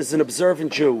person is an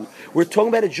observant Jew. We're talking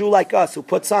about a Jew like us who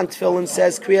puts on tefillin,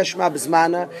 says Kriya Shema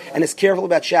B'zmana, and is careful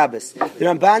about Shabbos. The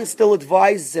Ramban still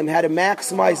advises him how to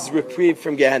maximize his reprieve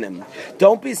from Gehenim.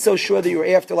 Don't be so sure that your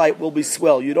afterlife will be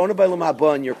swell. You don't have Olam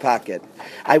Haba in your pocket.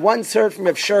 I once heard from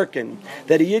Rav Shurkin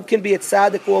that a Yid can be at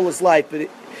tzaddik all his life, but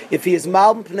if he is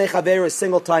malbim pnei chaver a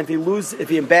single time, if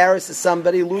he embarrasses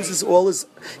somebody, he loses all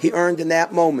he earned in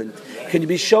that moment. Can you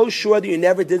be so sure that you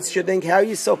never did such a thing? How are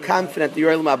you so confident that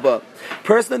you're Olam Haba?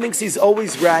 Person who thinks he's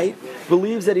always right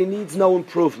believes that he needs no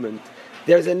improvement.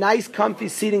 There's a nice, comfy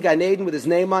seat in Gan Eden with his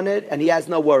name on it, and he has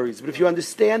no worries. But if you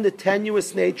understand the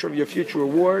tenuous nature of your future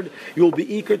reward, you will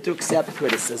be eager to accept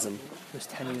criticism. What does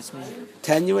tenuous mean?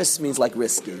 Tenuous means like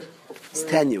risky. It's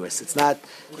tenuous. It's not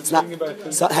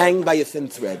hanging by a thin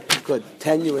thread. Good.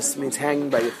 Tenuous means hanging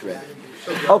by a thread.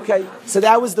 Okay, so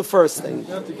that was the first thing.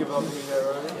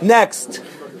 Next.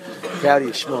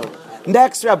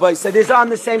 Next, Rabbi said, this is on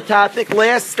the same topic.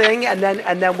 Last thing, and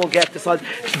then we'll get this on.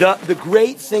 The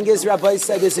great thing is, Rabbi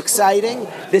said, is exciting.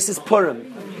 This is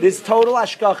Purim. This is total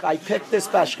ashkach. I picked this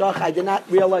bashkach. I did not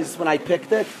realize when I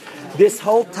picked it. This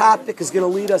whole topic is going to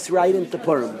lead us right into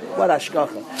Purim. What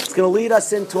ashkacha? It's going to lead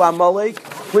us into Amalek.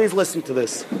 Please listen to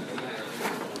this.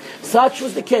 Such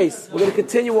was the case. We're going to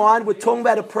continue on. We're talking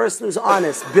about a person who's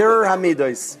honest. Birur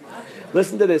Hamidos.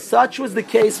 Listen to this. Such was the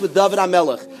case with David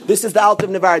HaMelech. This is the Alter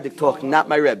of Nevardik talking, not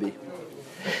my Rebbe.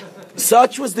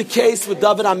 Such was the case with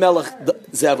David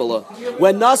HaMelech, Zevala.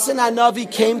 When Nasan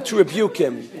HaNavi came to rebuke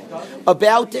him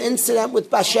about the incident with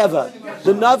Bathsheba,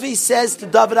 the Navi says to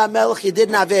David HaMelech, you did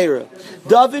an Avera.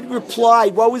 David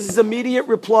replied, what was his immediate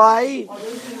reply?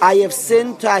 I have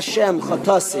sinned to Hashem,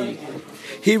 Chatasi.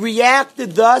 He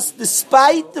reacted thus,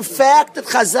 despite the fact that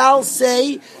Chazal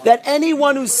say that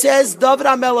anyone who says David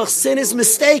HaMelech's sin is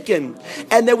mistaken,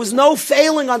 and there was no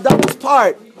failing on David's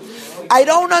part. I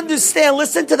don't understand.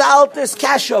 Listen to the Alter's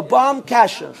Kasha, Bomb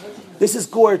Kasha. This is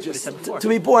gorgeous. To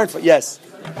be born for. Yes.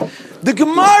 The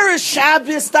Gemara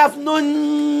Shabbos Daf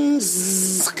Nun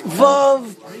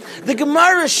Vav. The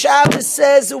Gemara Shabbos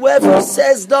says whoever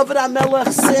says David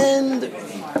HaMelech sinned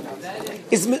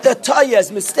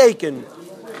is mistaken.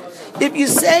 If you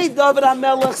say David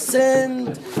HaMelech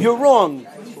sinned, you're wrong.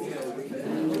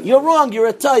 You're wrong. You're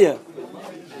a taya.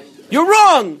 You're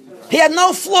wrong. He had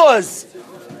no flaws.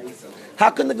 How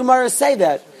can the Gemara say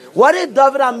that? What did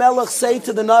David HaMelech say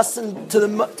to the Nasan, to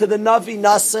the Navi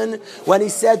Nasan when he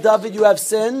said, David, you have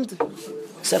sinned?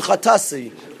 He said,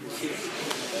 Chatasi.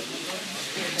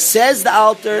 Says the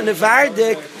Alter in the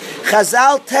Vardik,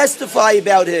 Chazal testify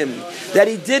about him that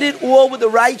he did it all with a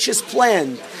righteous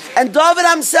plan. And David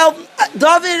himself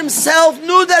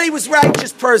knew that he was a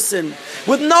righteous person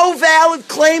with no valid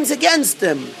claims against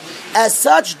him. As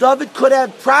such, David could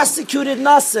have prosecuted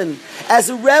Nasan as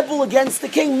a rebel against the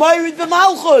king. Moirid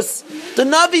b'malchus. The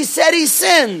Navi said he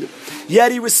sinned.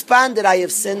 Yet he responded, I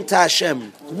have sinned to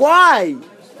Hashem. Why?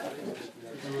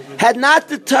 Had not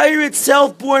the Torah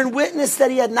itself borne witness that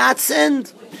he had not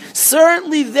sinned?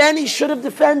 Certainly then he should have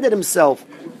defended himself.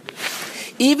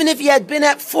 Even if he had been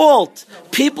at fault,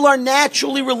 people are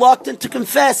naturally reluctant to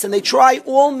confess, and they try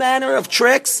all manner of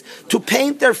tricks to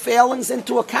paint their failings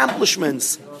into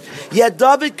accomplishments. Yet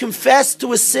David confessed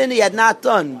to a sin he had not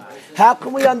done. How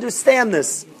can we understand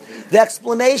this? The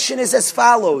explanation is as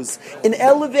follows. An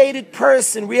elevated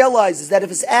person realizes that if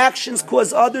his actions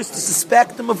cause others to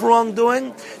suspect him of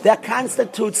wrongdoing, that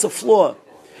constitutes a flaw.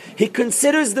 He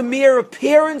considers the mere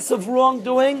appearance of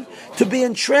wrongdoing to be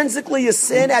intrinsically a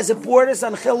sin as it borders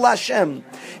on Chil Hashem.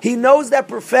 He knows that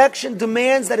perfection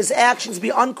demands that his actions be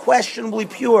unquestionably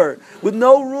pure, with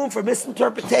no room for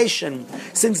misinterpretation.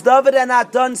 Since David had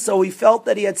not done so, he felt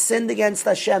that he had sinned against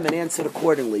Hashem and answered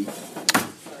accordingly.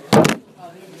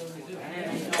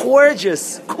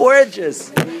 Gorgeous,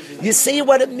 gorgeous. You see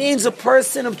what it means, a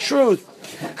person of truth.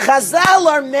 Chazal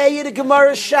are made a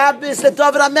Gemara Shabbos that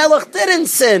David HaMelech didn't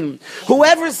sin.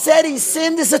 Whoever said he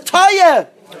sinned is a Toya.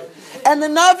 And the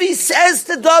Navi says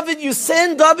to David, you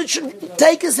sinned, David should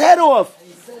take his head off.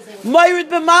 Moirid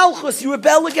b'malchus, you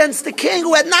rebel against the king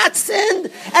who had not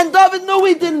sinned, and David knew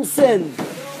he didn't sin.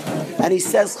 And he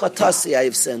says, Chatasi, I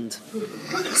have sinned.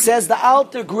 He says the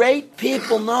Alter, great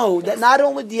people know that not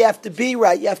only do you have to be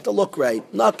right, you have to look right.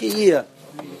 Nakiyah.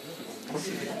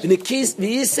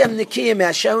 V'yisem nikiyim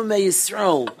Hashem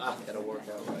Yisrael.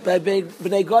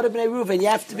 B'nei Gad b'nei Reuven, you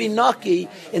have to be naki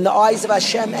in the eyes of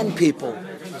Hashem and people.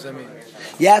 What does that mean?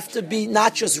 You have to be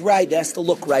not just right, it has to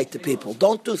look right to people.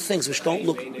 Don't do things which don't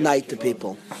look right to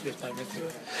people.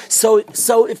 So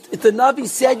if the Navi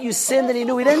said you sinned and he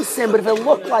knew he didn't sin, but if it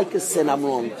looked like a sin, I'm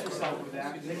wrong.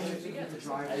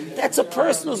 That's a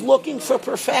person who's looking for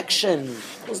perfection.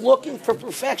 Who's looking for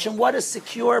perfection. What a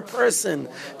secure person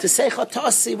to say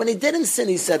Chatasi. When he didn't sin,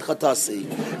 he said Chatasi.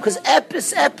 Because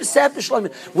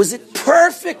epis, was it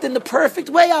perfect in the perfect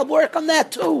way? I'll work on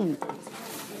that too.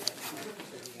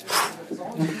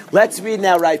 Let's read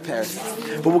now, right, parents.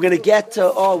 But we're going to get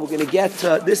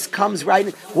to, this comes right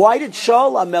in. Why did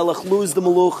Shaul HaMelech lose the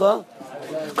Melucha?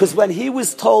 Because when he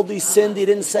was told he sinned, he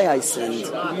didn't say, I sinned.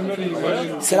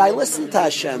 He said, I listened to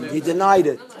Hashem. He denied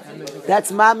it.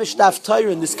 That's Mamish Daf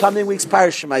Torah in this coming week's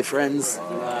parsha, my friends.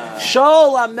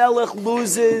 Shaul HaMelech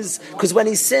loses, because when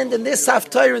he sinned in this Daf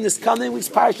Torah in this coming week's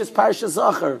parsha, is Parsha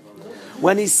Zachar.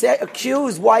 When he said,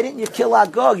 accused, why didn't you kill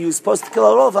Agag? You were supposed to kill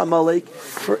all of Amalek.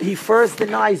 He first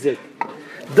denies it.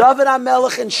 David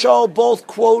HaMelech and Shaul both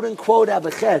quote unquote have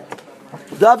a chet.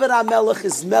 David HaMelech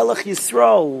is Melech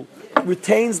Yisrael,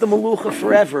 retains the Melucha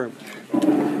forever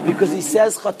because he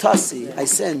says Chatasi, I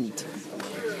sinned.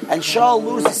 And Shaul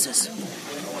loses, says,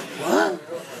 what?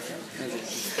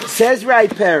 Says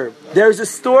right pair. There's a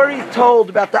story told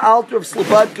about the Alter of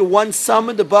Slobodka once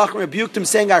summoned the Bachar and rebuked him,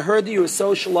 saying, I heard that you were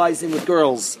socializing with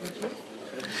girls.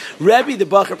 Rebbe, the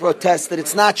Bachar, protested,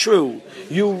 it's not true.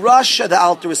 You Russia, the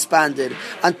Alter responded.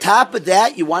 On top of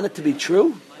that, you want it to be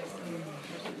true?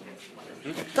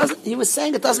 He was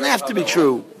saying it doesn't have to be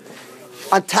true.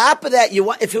 On top of that,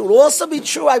 if it would also be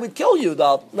true, I would kill you. The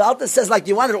Alter says, like,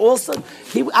 you want it also?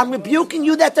 I'm rebuking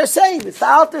you that they're saying this. The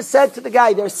Alter said to the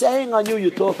guy, they're saying on you, you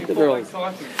talk to the girls. So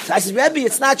I said, Rebbe,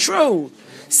 it's not true.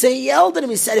 So he yelled at him.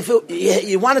 He said, if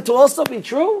you want it to also be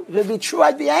true, if it be true,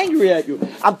 I'd be angry at you.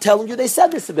 I'm telling you, they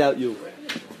said this about you.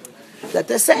 That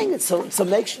they're saying it. So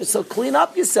make sure, so clean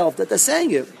up yourself that they're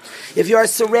saying it. If you are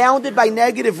surrounded by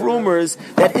negative rumors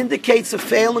that indicates a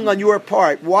failing on your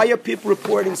part, why are people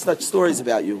reporting such stories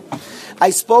about you? I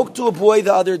spoke to a boy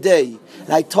the other day, and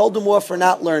I told him off for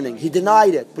not learning. He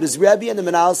denied it, but his Rebbe and the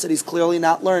Manal said he's clearly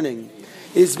not learning.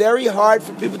 It is very hard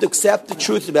for people to accept the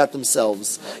truth about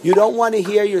themselves. You don't want to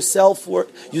hear your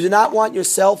self-worth. You do not want your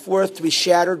self-worth to be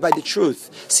shattered by the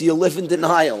truth, so you live in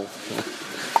denial.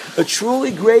 A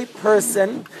truly great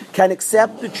person can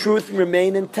accept the truth and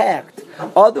remain intact.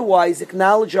 Otherwise,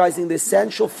 acknowledging the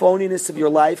essential phoniness of your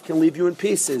life can leave you in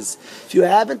pieces. If you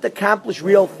haven't accomplished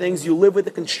real things, you live with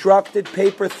a constructed,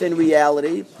 paper-thin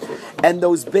reality, and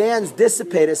those bands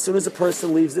dissipate as soon as a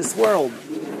person leaves this world.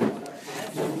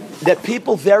 that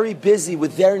people very busy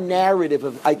with their narrative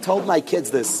of, I told my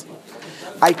kids this.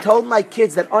 I told my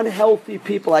kids that unhealthy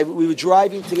people, we were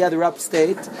driving together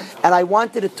upstate, and I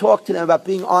wanted to talk to them about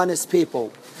being honest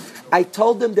people. I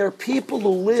told them there are people who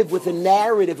live with a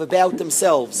narrative about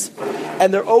themselves,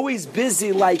 and they're always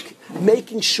busy like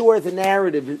making sure the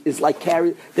narrative is like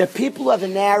carried. There are people who have a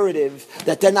narrative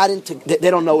that they're not into, they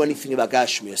don't know anything about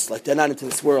Gashmias, like they're not into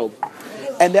this world.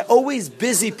 And they're always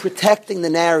busy protecting the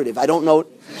narrative. I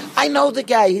know the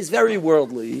guy, he's very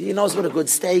worldly. He knows what a good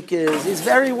steak is. He's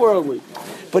very worldly.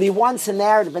 But he wants a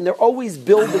narrative, and they're always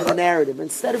building a narrative.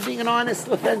 Instead of being an honest,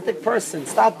 authentic person,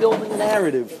 stop building a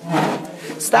narrative.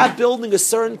 Stop building a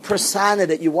certain persona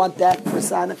that you want that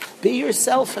persona. Be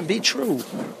yourself and be true.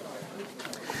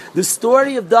 The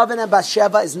story of David and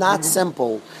Bathsheba is not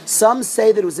simple. Some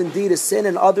say that it was indeed a sin,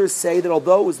 and others say that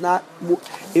although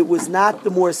it was not the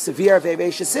more severe of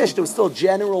Aveshes Ish, there was still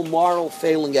general moral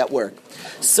failing at work.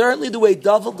 Certainly the way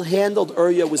David handled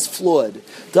Uriah was flawed.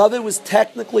 David was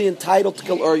technically entitled to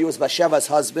kill Uriah as Bathsheba's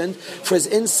husband for his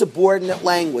insubordinate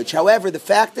language. However, the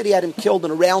fact that he had him killed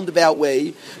in a roundabout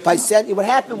way by sending, what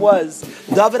happened was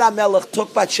David HaMelech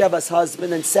took Bathsheba's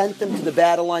husband and sent him to the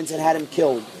battle lines and had him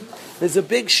killed. There's a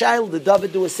big shaila. Did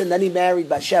David do a sin? Then he married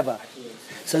Bathsheba.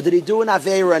 So did he do an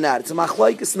aveira or not? It's a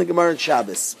machlokes in the Gemara and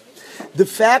Shabbos. The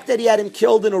fact that he had him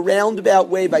killed in a roundabout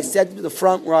way by sending him to the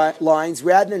front lines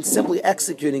rather than simply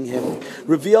executing him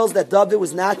reveals that David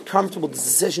was not comfortable with the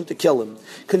decision to kill him.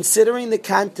 Considering the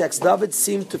context, David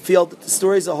seemed to feel that the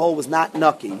story as a whole was not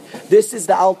nucky. This is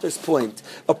the Alter's point.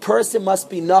 A person must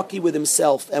be nucky with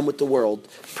himself and with the world.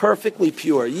 Perfectly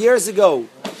pure. Years ago,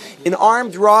 an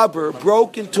armed robber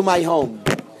broke into my home.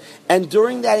 And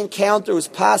during that encounter, it was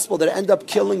possible that I ended up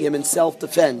killing him in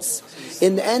self-defense.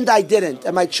 In the end, I didn't,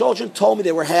 and my children told me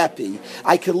they were happy.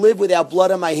 I could live without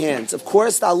blood on my hands. Of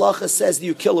course, the halacha says that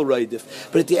you kill a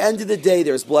roidif, but at the end of the day,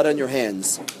 there's blood on your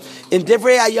hands. In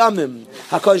Divrei Hayamim,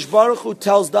 HaKadosh Baruch Hu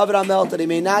tells David HaMelech that he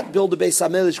may not build a Beis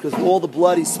HaMikdash because of all the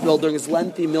blood he spilled during his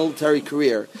lengthy military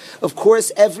career. Of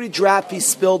course, every drop he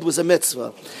spilled was a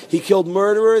mitzvah. He killed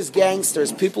murderers,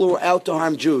 gangsters, people who were out to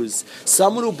harm Jews.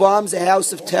 Someone who bombs a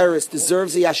house of terrorists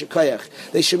deserves a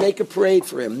yashikayach. They should make a parade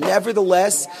for him.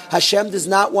 Nevertheless, Hashem does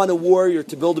not want a warrior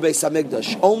to build a Beis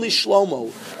HaMikdash. Only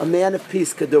Shlomo, a man of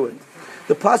peace, could do it.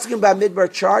 The Pasuk in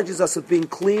Bamidbar charges us with being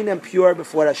clean and pure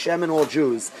before Hashem and all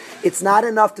Jews. It's not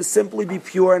enough to simply be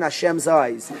pure in Hashem's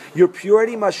eyes. Your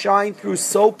purity must shine through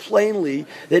so plainly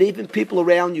that even people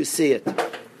around you see it.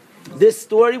 This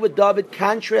story with David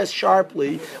contrasts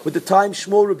sharply with the time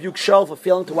Shmuel rebuked Shaul for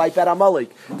failing to wipe out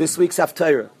Amalek, this week's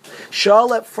Haftarah.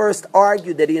 Shaul at first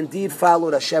argued that he indeed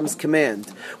followed Hashem's command.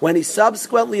 When he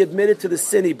subsequently admitted to the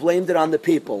sin, he blamed it on the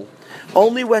people.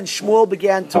 Only when Shmuel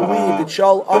began to leave did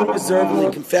Shaul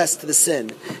unreservedly confess to the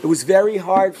sin. It was very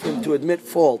hard for him to admit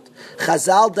fault.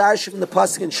 Chazal darsha from the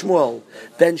pasuk in Shmuel,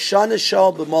 Ben Shana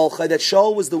Shaul b'Molcha, that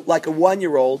Shaul was like a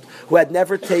 1-year-old who had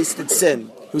never tasted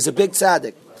sin. He was a big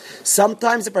tzaddik.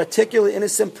 Sometimes a particularly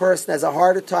innocent person has a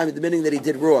harder time admitting that he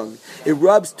did wrong. It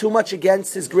rubs too much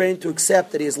against his grain to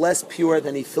accept that he is less pure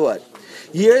than he thought.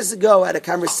 Years ago, I had a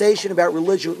conversation about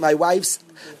religion with my wife's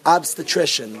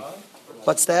obstetrician.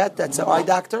 What's that? That's an eye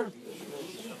doctor?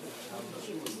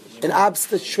 An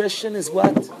obstetrician is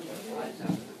what?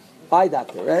 Eye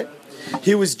doctor, right?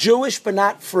 He was Jewish but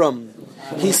not from.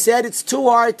 He said it's too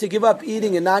hard to give up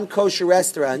eating in non-kosher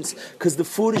restaurants because the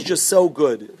food is just so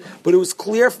good. But it was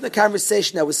clear from the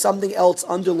conversation there was something else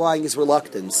underlying his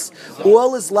reluctance.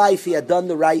 All his life he had done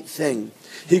the right thing.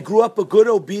 He grew up a good,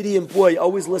 obedient boy,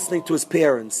 always listening to his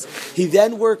parents. He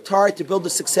then worked hard to build a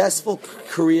successful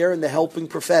career in the helping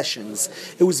professions.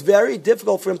 It was very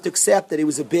difficult for him to accept that he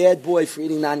was a bad boy for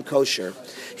eating non-kosher.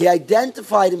 He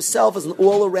identified himself as an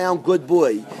all-around good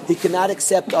boy. He could not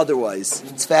accept otherwise.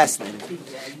 It's fascinating.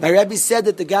 My Rebbe said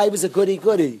that the guy was a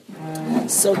goody-goody.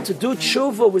 So to do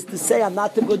tshuva was to say, I'm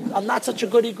not such a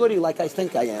goody-goody like I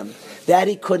think I am. That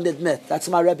he couldn't admit. That's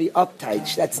my Rebbe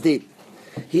uptight. That's deep.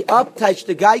 He uptouched.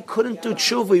 The guy couldn't do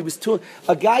tshuva. He was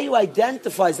a guy who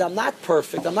identifies, I'm not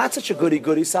perfect. I'm not such a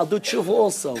goody-goody, so I'll do tshuva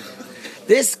also.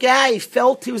 This guy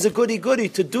felt he was a goody-goody.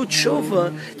 To do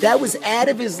tshuva, that was out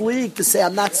of his league to say,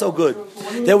 I'm not so good.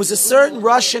 There was a certain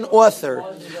Russian author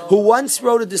who once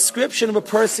wrote a description of a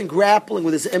person grappling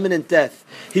with his imminent death.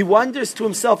 He wonders to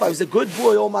himself, I was a good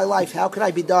boy all my life. How could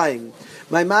I be dying?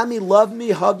 My mommy loved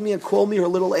me, hugged me, and called me her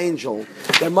little angel.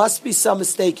 There must be some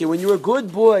mistake here. When you're a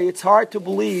good boy, it's hard to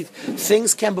believe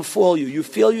things can befall you. You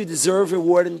feel you deserve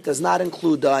reward, and it does not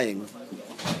include dying.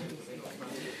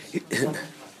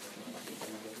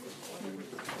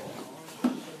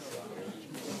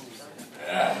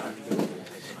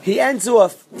 He ends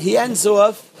off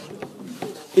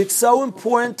It's so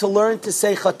important to learn to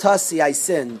say chatasi, I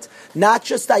sinned. Not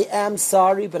just I am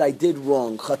sorry, but I did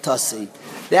wrong, chatasi.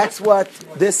 That's what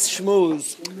this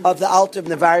shmooze of the Alter of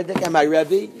Nevardik and my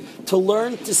Rebbe, to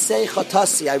learn to say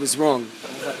chatasi, I was wrong.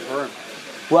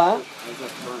 What?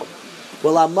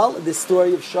 Well, Amal, the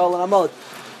story of Shaul and Amal.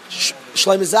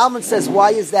 Shlomo Zalman says,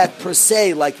 why is that per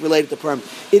se like related to Purim?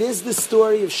 It is the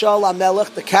story of Shaul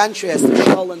HaMelech, the contrast of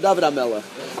Shaul and David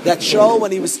HaMelech. That Shaul,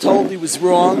 when he was told he was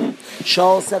wrong,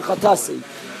 Shaul said chatasi.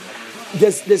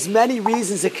 There's many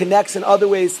reasons it connects in other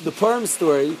ways to the Purim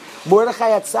story.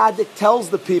 Mordechai HaTzadik tells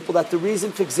the people that the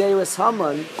reason for Gzeras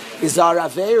Haman is our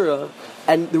Avera,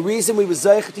 and the reason we were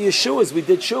Zoich to Yeshua is we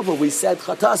did Shuvah. We said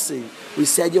chatasi. We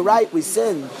said, you're right, we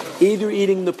sinned. Either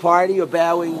eating the party or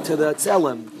bowing to the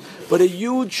tzelem. But a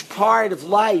huge part of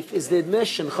life is the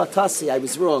admission, chatasi, I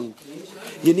was wrong.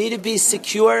 You need to be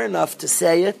secure enough to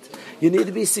say it. You need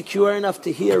to be secure enough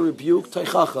to hear rebuke,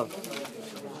 toichacha.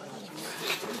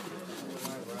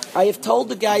 I have told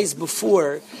the guys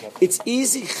before, it's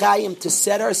easy, Chaim, to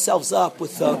set ourselves up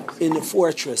in a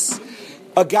fortress.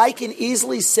 A guy can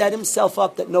easily set himself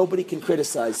up that nobody can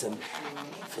criticize him.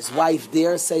 If his wife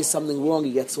dares say something wrong,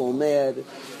 he gets all mad.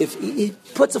 If he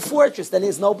puts a fortress, then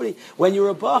there's nobody. When you're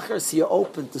a bacher, so you're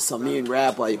open to some mean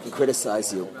rabbi who can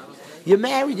criticize you. You're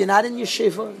married, you're not in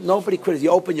yeshiva, nobody criticizes you.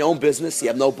 You open your own business, you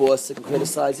have no boss that can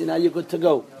criticize you, now you're good to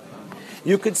go.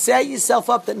 You could set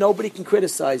yourself up that nobody can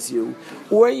criticize you,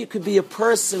 or you could be a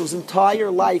person whose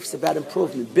entire life's about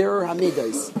improvement. Birur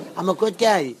Hamidas. I'm a good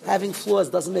guy. Having flaws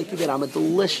doesn't make you good. I'm a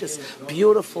delicious,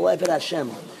 beautiful Avodas Hashem.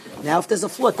 Now, if there's a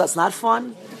flaw, that's not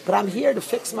fun, but I'm here to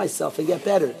fix myself and get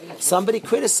better. Somebody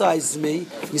criticizes me,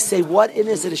 you say, what in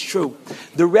is it is true?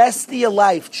 The rest of your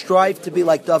life, strive to be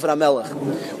like David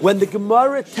HaMelech. When the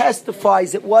Gemara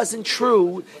testifies it wasn't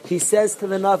true, he says to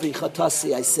the Navi,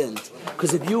 chatasi, I sinned.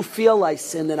 Because if you feel I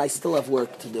sinned, then I still have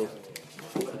work to do.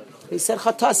 He said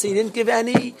chatasi, he didn't give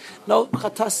any, no,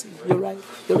 chatasi,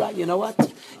 you're right, you know what?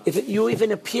 If you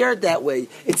even appeared that way,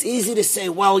 it's easy to say,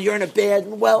 well, you're in a bad,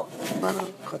 no,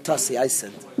 chatasi, I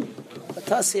sinned.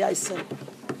 Chatasi, I sinned.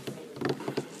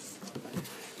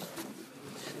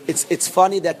 It's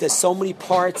funny that there's so many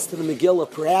parts to the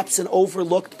Megillah, perhaps an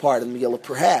overlooked part of the Megillah,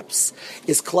 perhaps,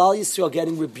 is Klal Yisrael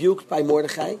getting rebuked by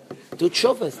Mordechai. Do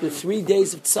tshuva, the 3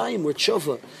 days of Tzayim were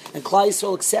tshuva, and Klal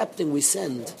Yisrael accepting we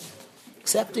sinned.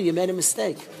 Accepting you made a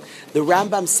mistake. The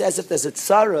Rambam says if there's a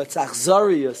tzara, it's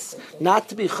achzarius. Not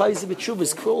to be chayzer b'tshuva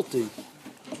is cruelty.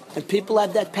 And people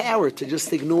have that power to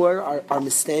just ignore our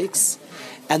mistakes.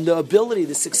 And the ability,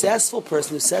 the successful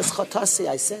person who says, chatasi,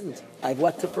 I sinned. I have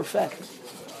what to perfect.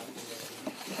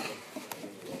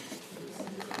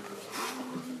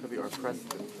 Maybe our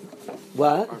president.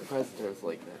 What? Our president is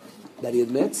like that. That he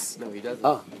admits? No, he doesn't.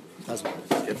 Oh, doesn't.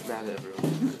 Gets mad at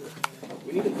everyone.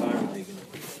 We need a fire making.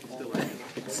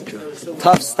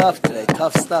 Tough stuff today.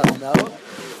 Tough stuff, no?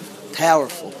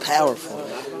 Powerful.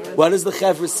 What does the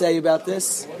Chevra say about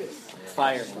this?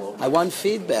 Fire. I want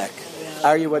feedback.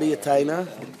 Arya, what are you, Taina?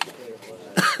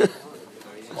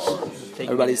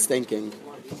 Everybody's thinking.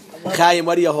 Chaim,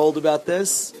 what do you hold about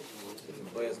this?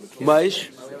 Maish?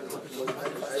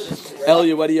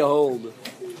 Elia, what do you hold?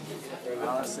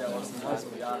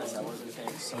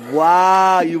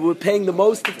 Wow, you were paying the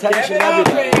most attention of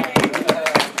everybody.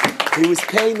 He was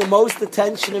paying the most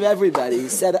attention of everybody. He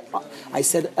said, I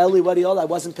said, Eli, what do you hold? I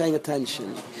wasn't paying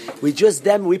attention. We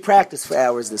practiced for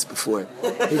hours this before.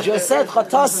 He just said,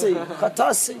 chatasi.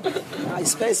 I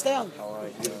spaced out.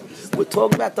 We're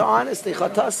talking about the honesty,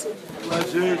 chatasi.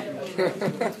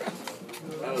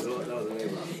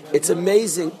 It's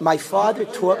amazing. My father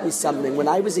taught me something. When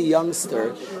I was a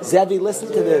youngster, Zevi, listen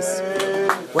to this.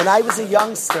 When I was a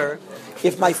youngster,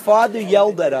 if my father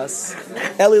yelled at us,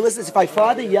 Eli, listen, if my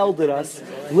father yelled at us,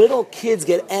 little kids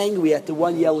get angry at the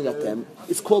one yelling at them.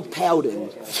 It's called pouting.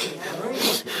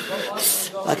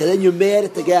 And then you're mad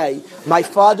at the guy. My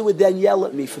father would then yell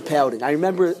at me for pouting. I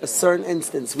remember a certain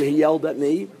instance where he yelled at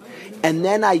me, and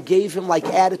then I gave him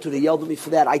attitude. He yelled at me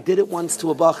for that. I did it once to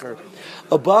a bacher.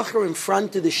 A bacher in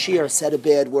front of the shir said a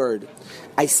bad word.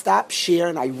 I stopped shir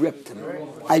and I ripped him.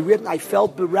 I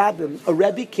felt berabbim. A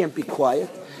rebbe can't be quiet.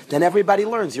 Then everybody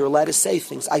learns. You're allowed to say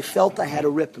things. I felt I had to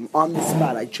rip him on the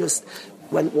spot. I just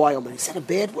went wild. And he said a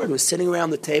bad word. He was sitting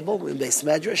around the table in Beis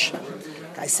Medrash.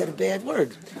 I said a bad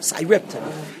word. So I ripped him.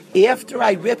 After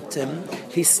I ripped him,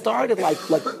 he started like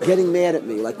getting mad at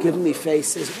me, like giving me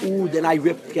faces. Ooh, then I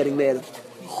ripped getting mad at him.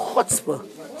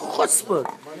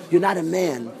 Chutzpah. You're not a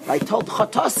man. I told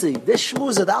Chatasi, this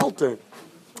shmooze at the altar.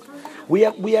 We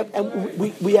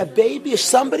have baby. If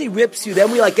somebody rips you,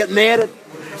 then we get mad at.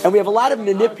 And we have a lot of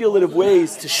manipulative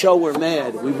ways to show we're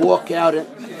mad. We walk out and,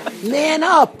 man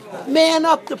up,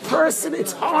 the person,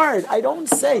 it's hard. I don't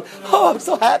say, oh, I'm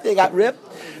so happy I got ripped.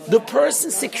 The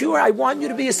person's secure. I want you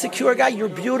to be a secure guy. You're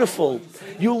beautiful.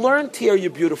 You learned here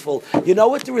you're beautiful. You know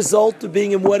what the result of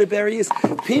being in Waterbury is?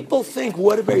 People think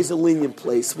Waterbury is a lenient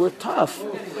place. We're tough.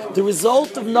 The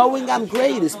result of knowing I'm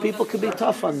great is people can be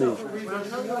tough on me.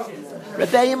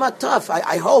 Rebbeim are tough.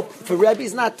 I hope. If a Rebbe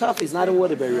is not tough, he's not a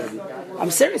Waterbury Rebbe. I'm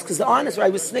serious, because the honest, I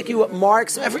was snicky with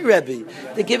marks of every Rebbe.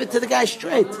 They give it to the guy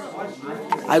straight.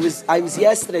 I was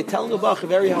yesterday telling Ubach a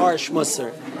very harsh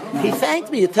musser. He thanked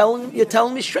me. You're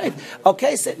telling me straight.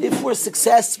 Okay, so if we're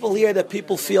successful here, that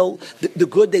people feel the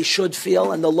good they should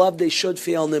feel, and the love they should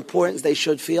feel, and the importance they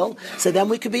should feel, so then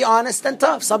we could be honest and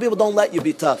tough. Some people don't let you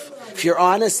be tough. If you're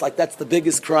honest, like that's the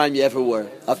biggest crime you ever were.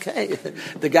 Okay,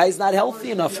 the guy's not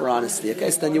healthy enough for honesty.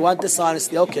 Okay, so then you want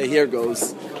dishonesty. Okay, here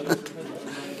goes.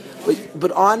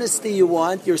 But honesty you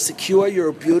want. You're secure.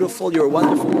 You're beautiful. You're a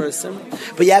wonderful person.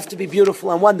 But you have to be beautiful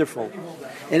and wonderful.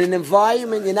 In an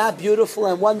environment, you're not beautiful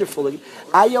and wonderful.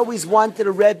 I always wanted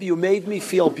a Rebbe who made me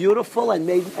feel beautiful and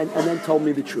then told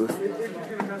me the truth.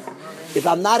 If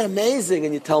I'm not amazing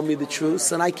and you tell me the truth,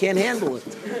 then I can't handle it.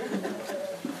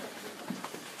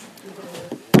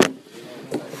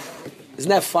 Isn't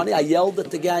that funny? I yelled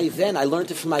at the guy then. I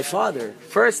learned it from my father.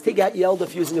 First, he got yelled at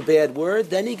for using a bad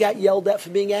word. Then he got yelled at for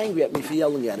being angry at me for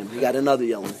yelling at him. He got another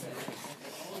yelling.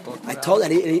 I told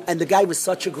him, and the guy was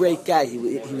such a great guy. He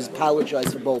was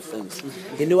apologized for both things.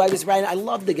 He knew I was right. I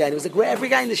loved the guy. He was a great. Every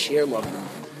guy in the share loved him.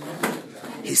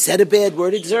 He said a bad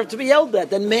word. He deserved to be yelled at.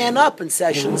 Then man up and say,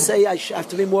 I shouldn't say. I have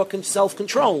to be more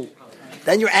self-control.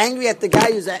 Then you're angry at the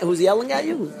guy who's yelling at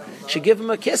you. You should give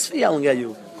him a kiss for yelling at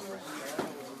you.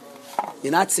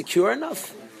 You're not secure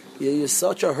enough. You're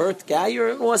such a hurt guy.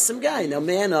 You're an awesome guy. Now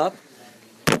man up.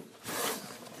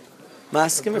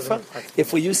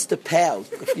 If we used to pout,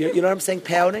 you know what I'm saying,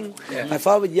 pouting? Yeah. My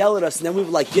father would yell at us, and then we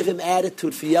would give him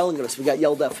attitude for yelling at us. We got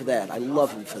yelled at for that. I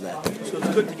love him for that. So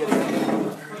it's good to get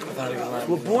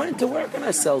We're born to work on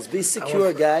ourselves. Be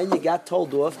secure, guy, and you got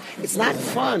told off. It's not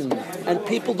fun, and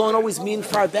people don't always mean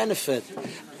for our benefit.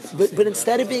 But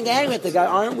instead of being angry at the guy,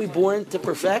 aren't we born to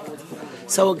perfect?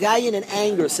 So a guy in an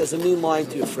anger says a mean line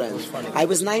to your friend. I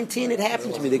was 19, it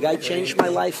happened to me. The guy changed my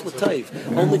life l'tayv,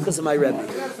 only because of my Rebbe.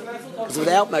 Because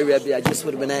without my Rebbe, I just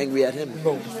would have been angry at him.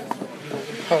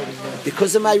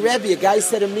 Because of my Rebbe, a guy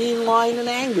said a mean line in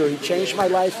anger. He changed my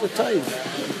life l'tayv.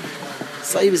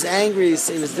 So he was angry, he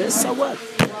was this, so what?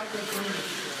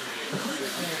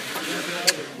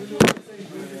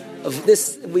 Of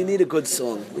this, we need a good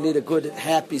song. We need a good,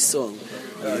 happy song.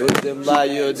 Yudim la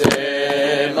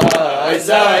yudim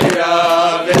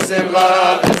Isaiah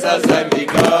Vesimla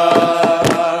Vesazamika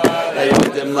La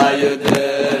yudim la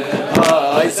yudim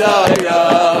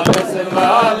Isaiah Vesimla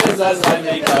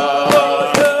Vesazamika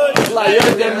La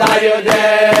yudim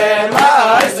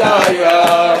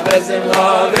Isaiah Vesimla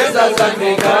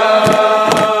Vesazamika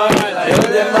La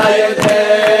yudim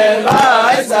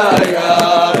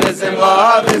Isaiah Vesimla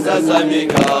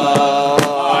Vesazamika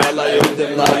La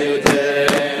yudim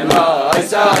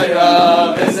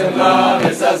Isaiah, Vesimla,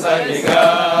 Vesasanika.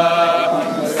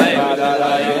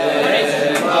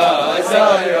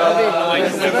 Isaiah,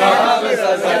 Vesimla,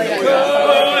 Vesasanika.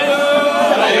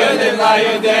 Layudim,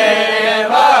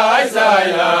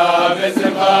 Isaiah,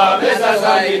 Vesimla,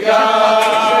 Vesasanika.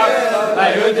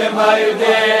 Layudim,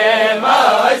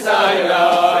 Isaiah,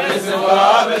 Vesimla,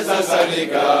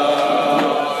 Vesasanika.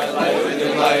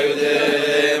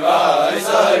 Layudim,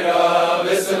 Isaiah,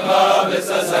 Vesimla,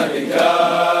 Vesasanika.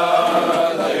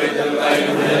 Layudim,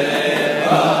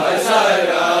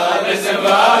 Isaiah,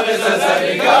 Vesimla,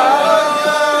 Vesasanika.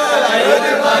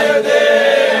 Layudim,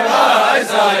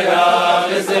 Isaiah,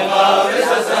 Vesimla,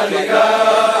 Vesasanika.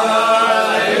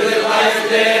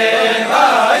 Layudim,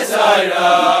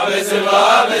 Isaiah, Vesimla,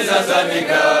 Vesasanika.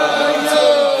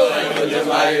 Layudim,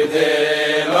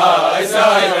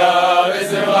 Isaiah,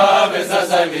 Vesimla,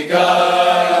 Vesasanika.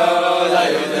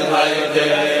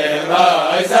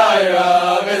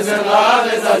 Isaiah, Vesimla,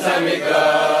 Vesasanika.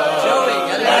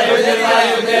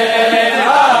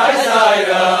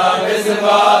 Isaiah,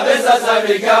 Vesimla,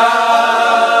 Vesasanika.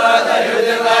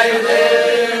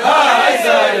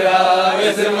 Isaiah,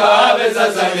 Vesimla,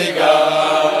 Vesasanika.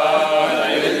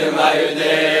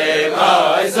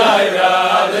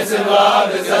 Isaiah, Vesimla,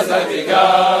 Vesasanika.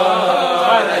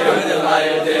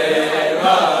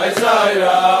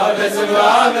 Isaiah,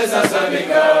 Vesimla,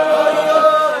 Vesasanika.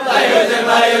 Layudim,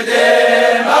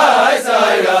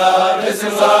 Isaiah,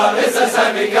 Vesimla,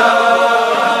 Vesasanika.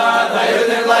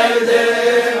 Layudim,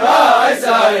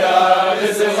 Isaiah,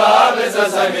 Vesimla,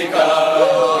 Vesasanika.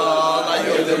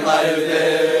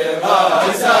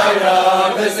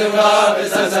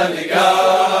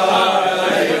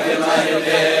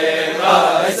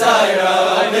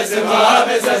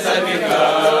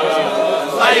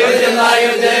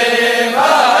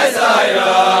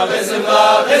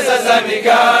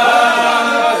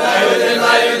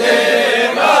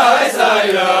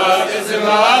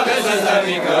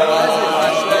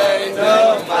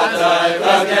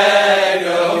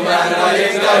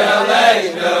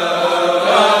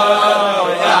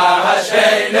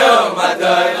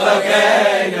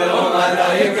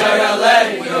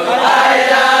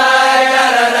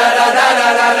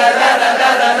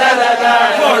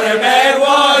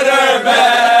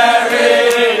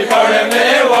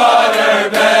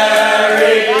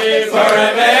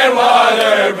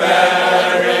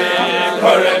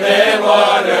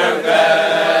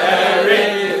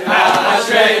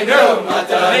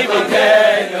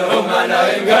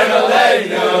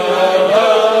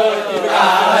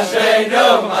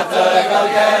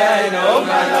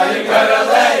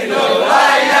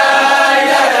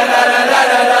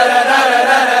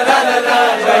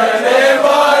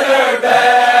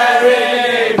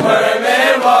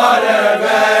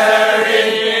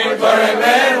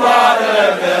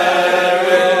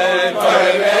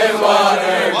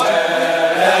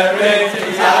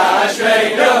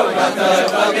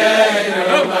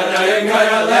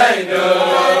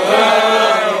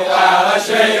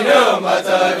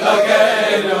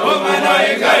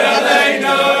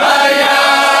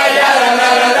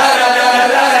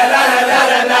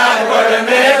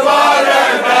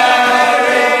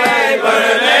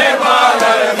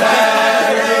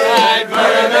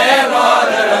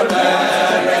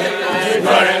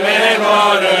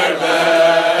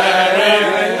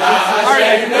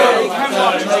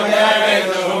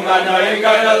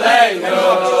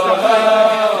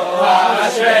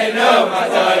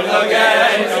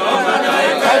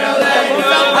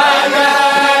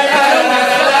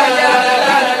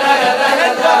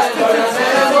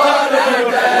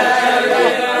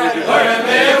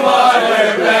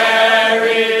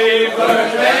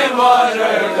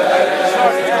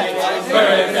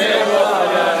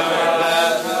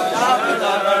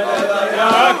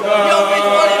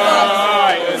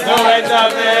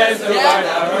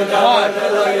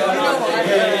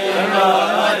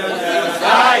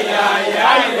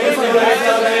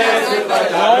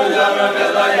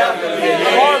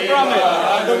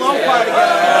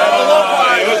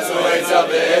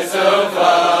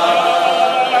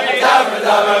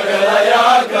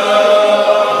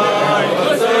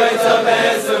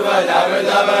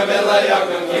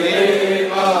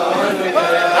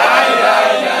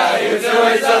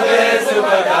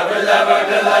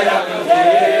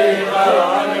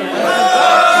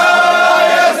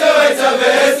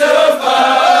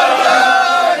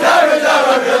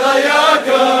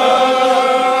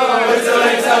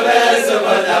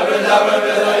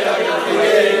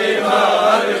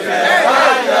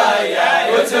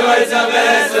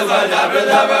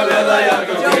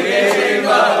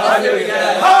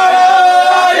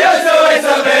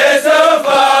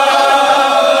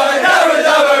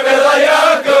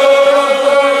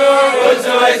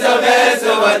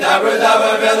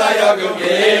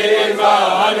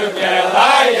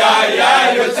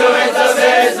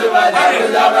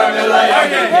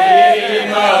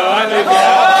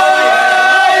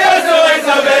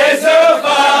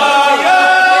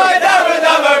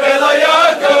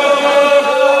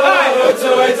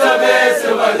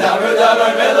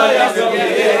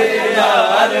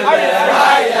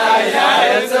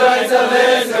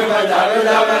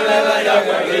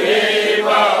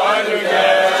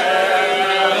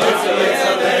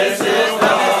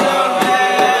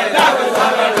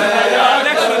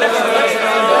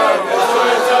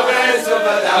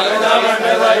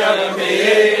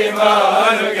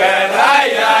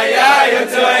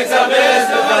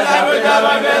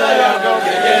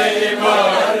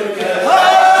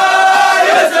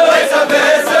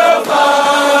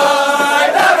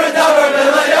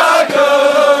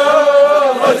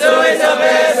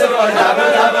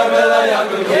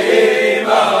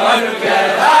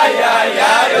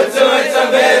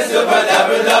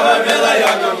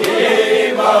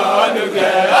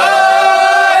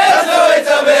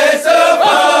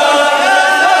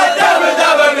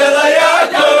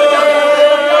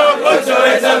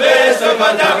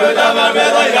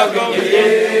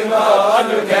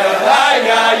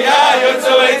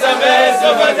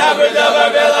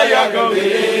 Yaakov,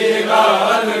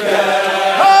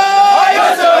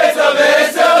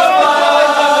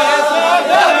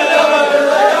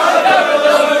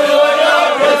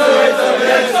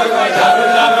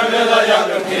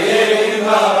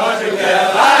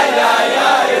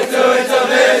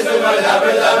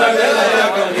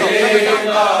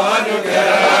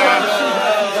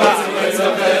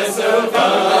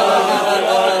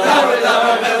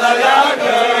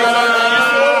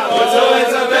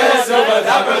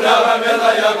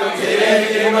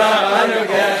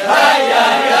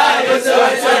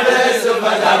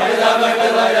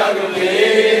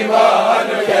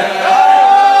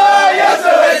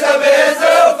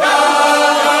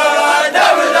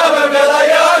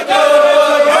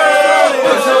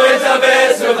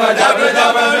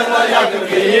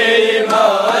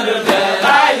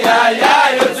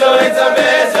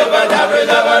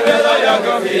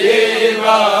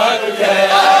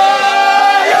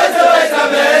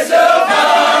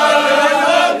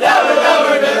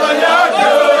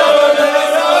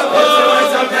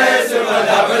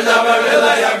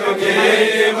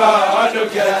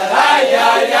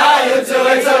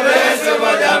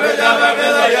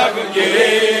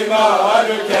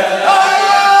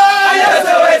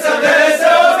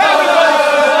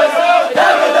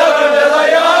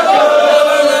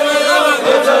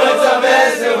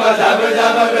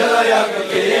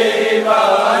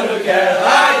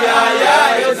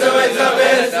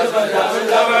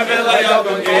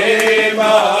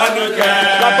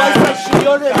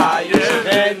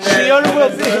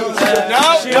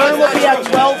 Shiur will be at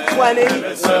 12:20.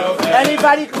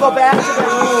 Anybody can go back to the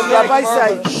room. Rabbi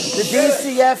say the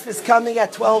DCF is coming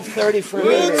at 12:30 for a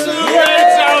meeting.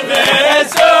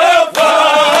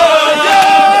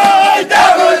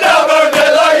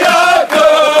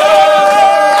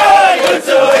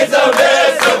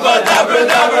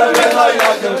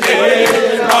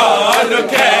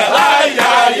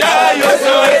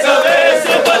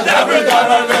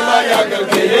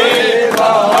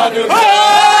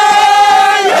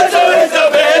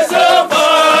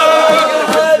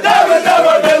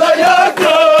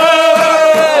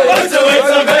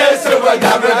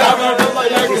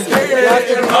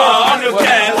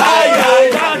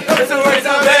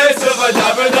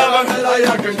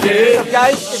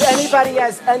 Guys, if anybody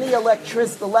has any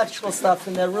electrical stuff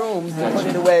in their rooms, they put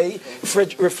it away.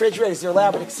 Refrigerators, you're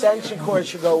allowed, but extension cords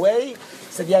should go away.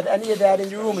 So if you have any of that in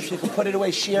your room, if you can put it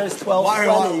away, shares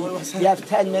 12:20. You have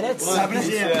 10 minutes.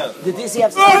 The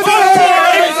DCF.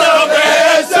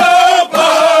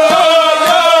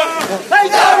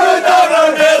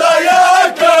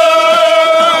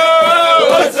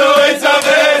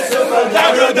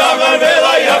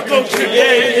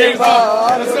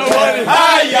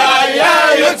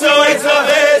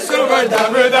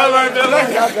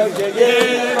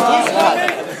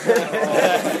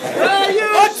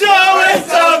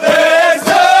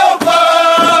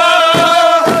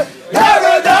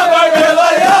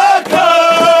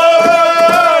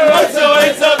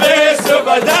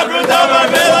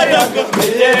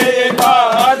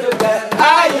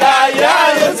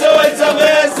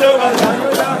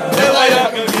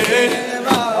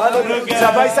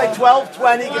 Somebody say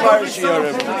 12:20.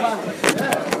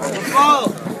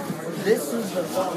 This is the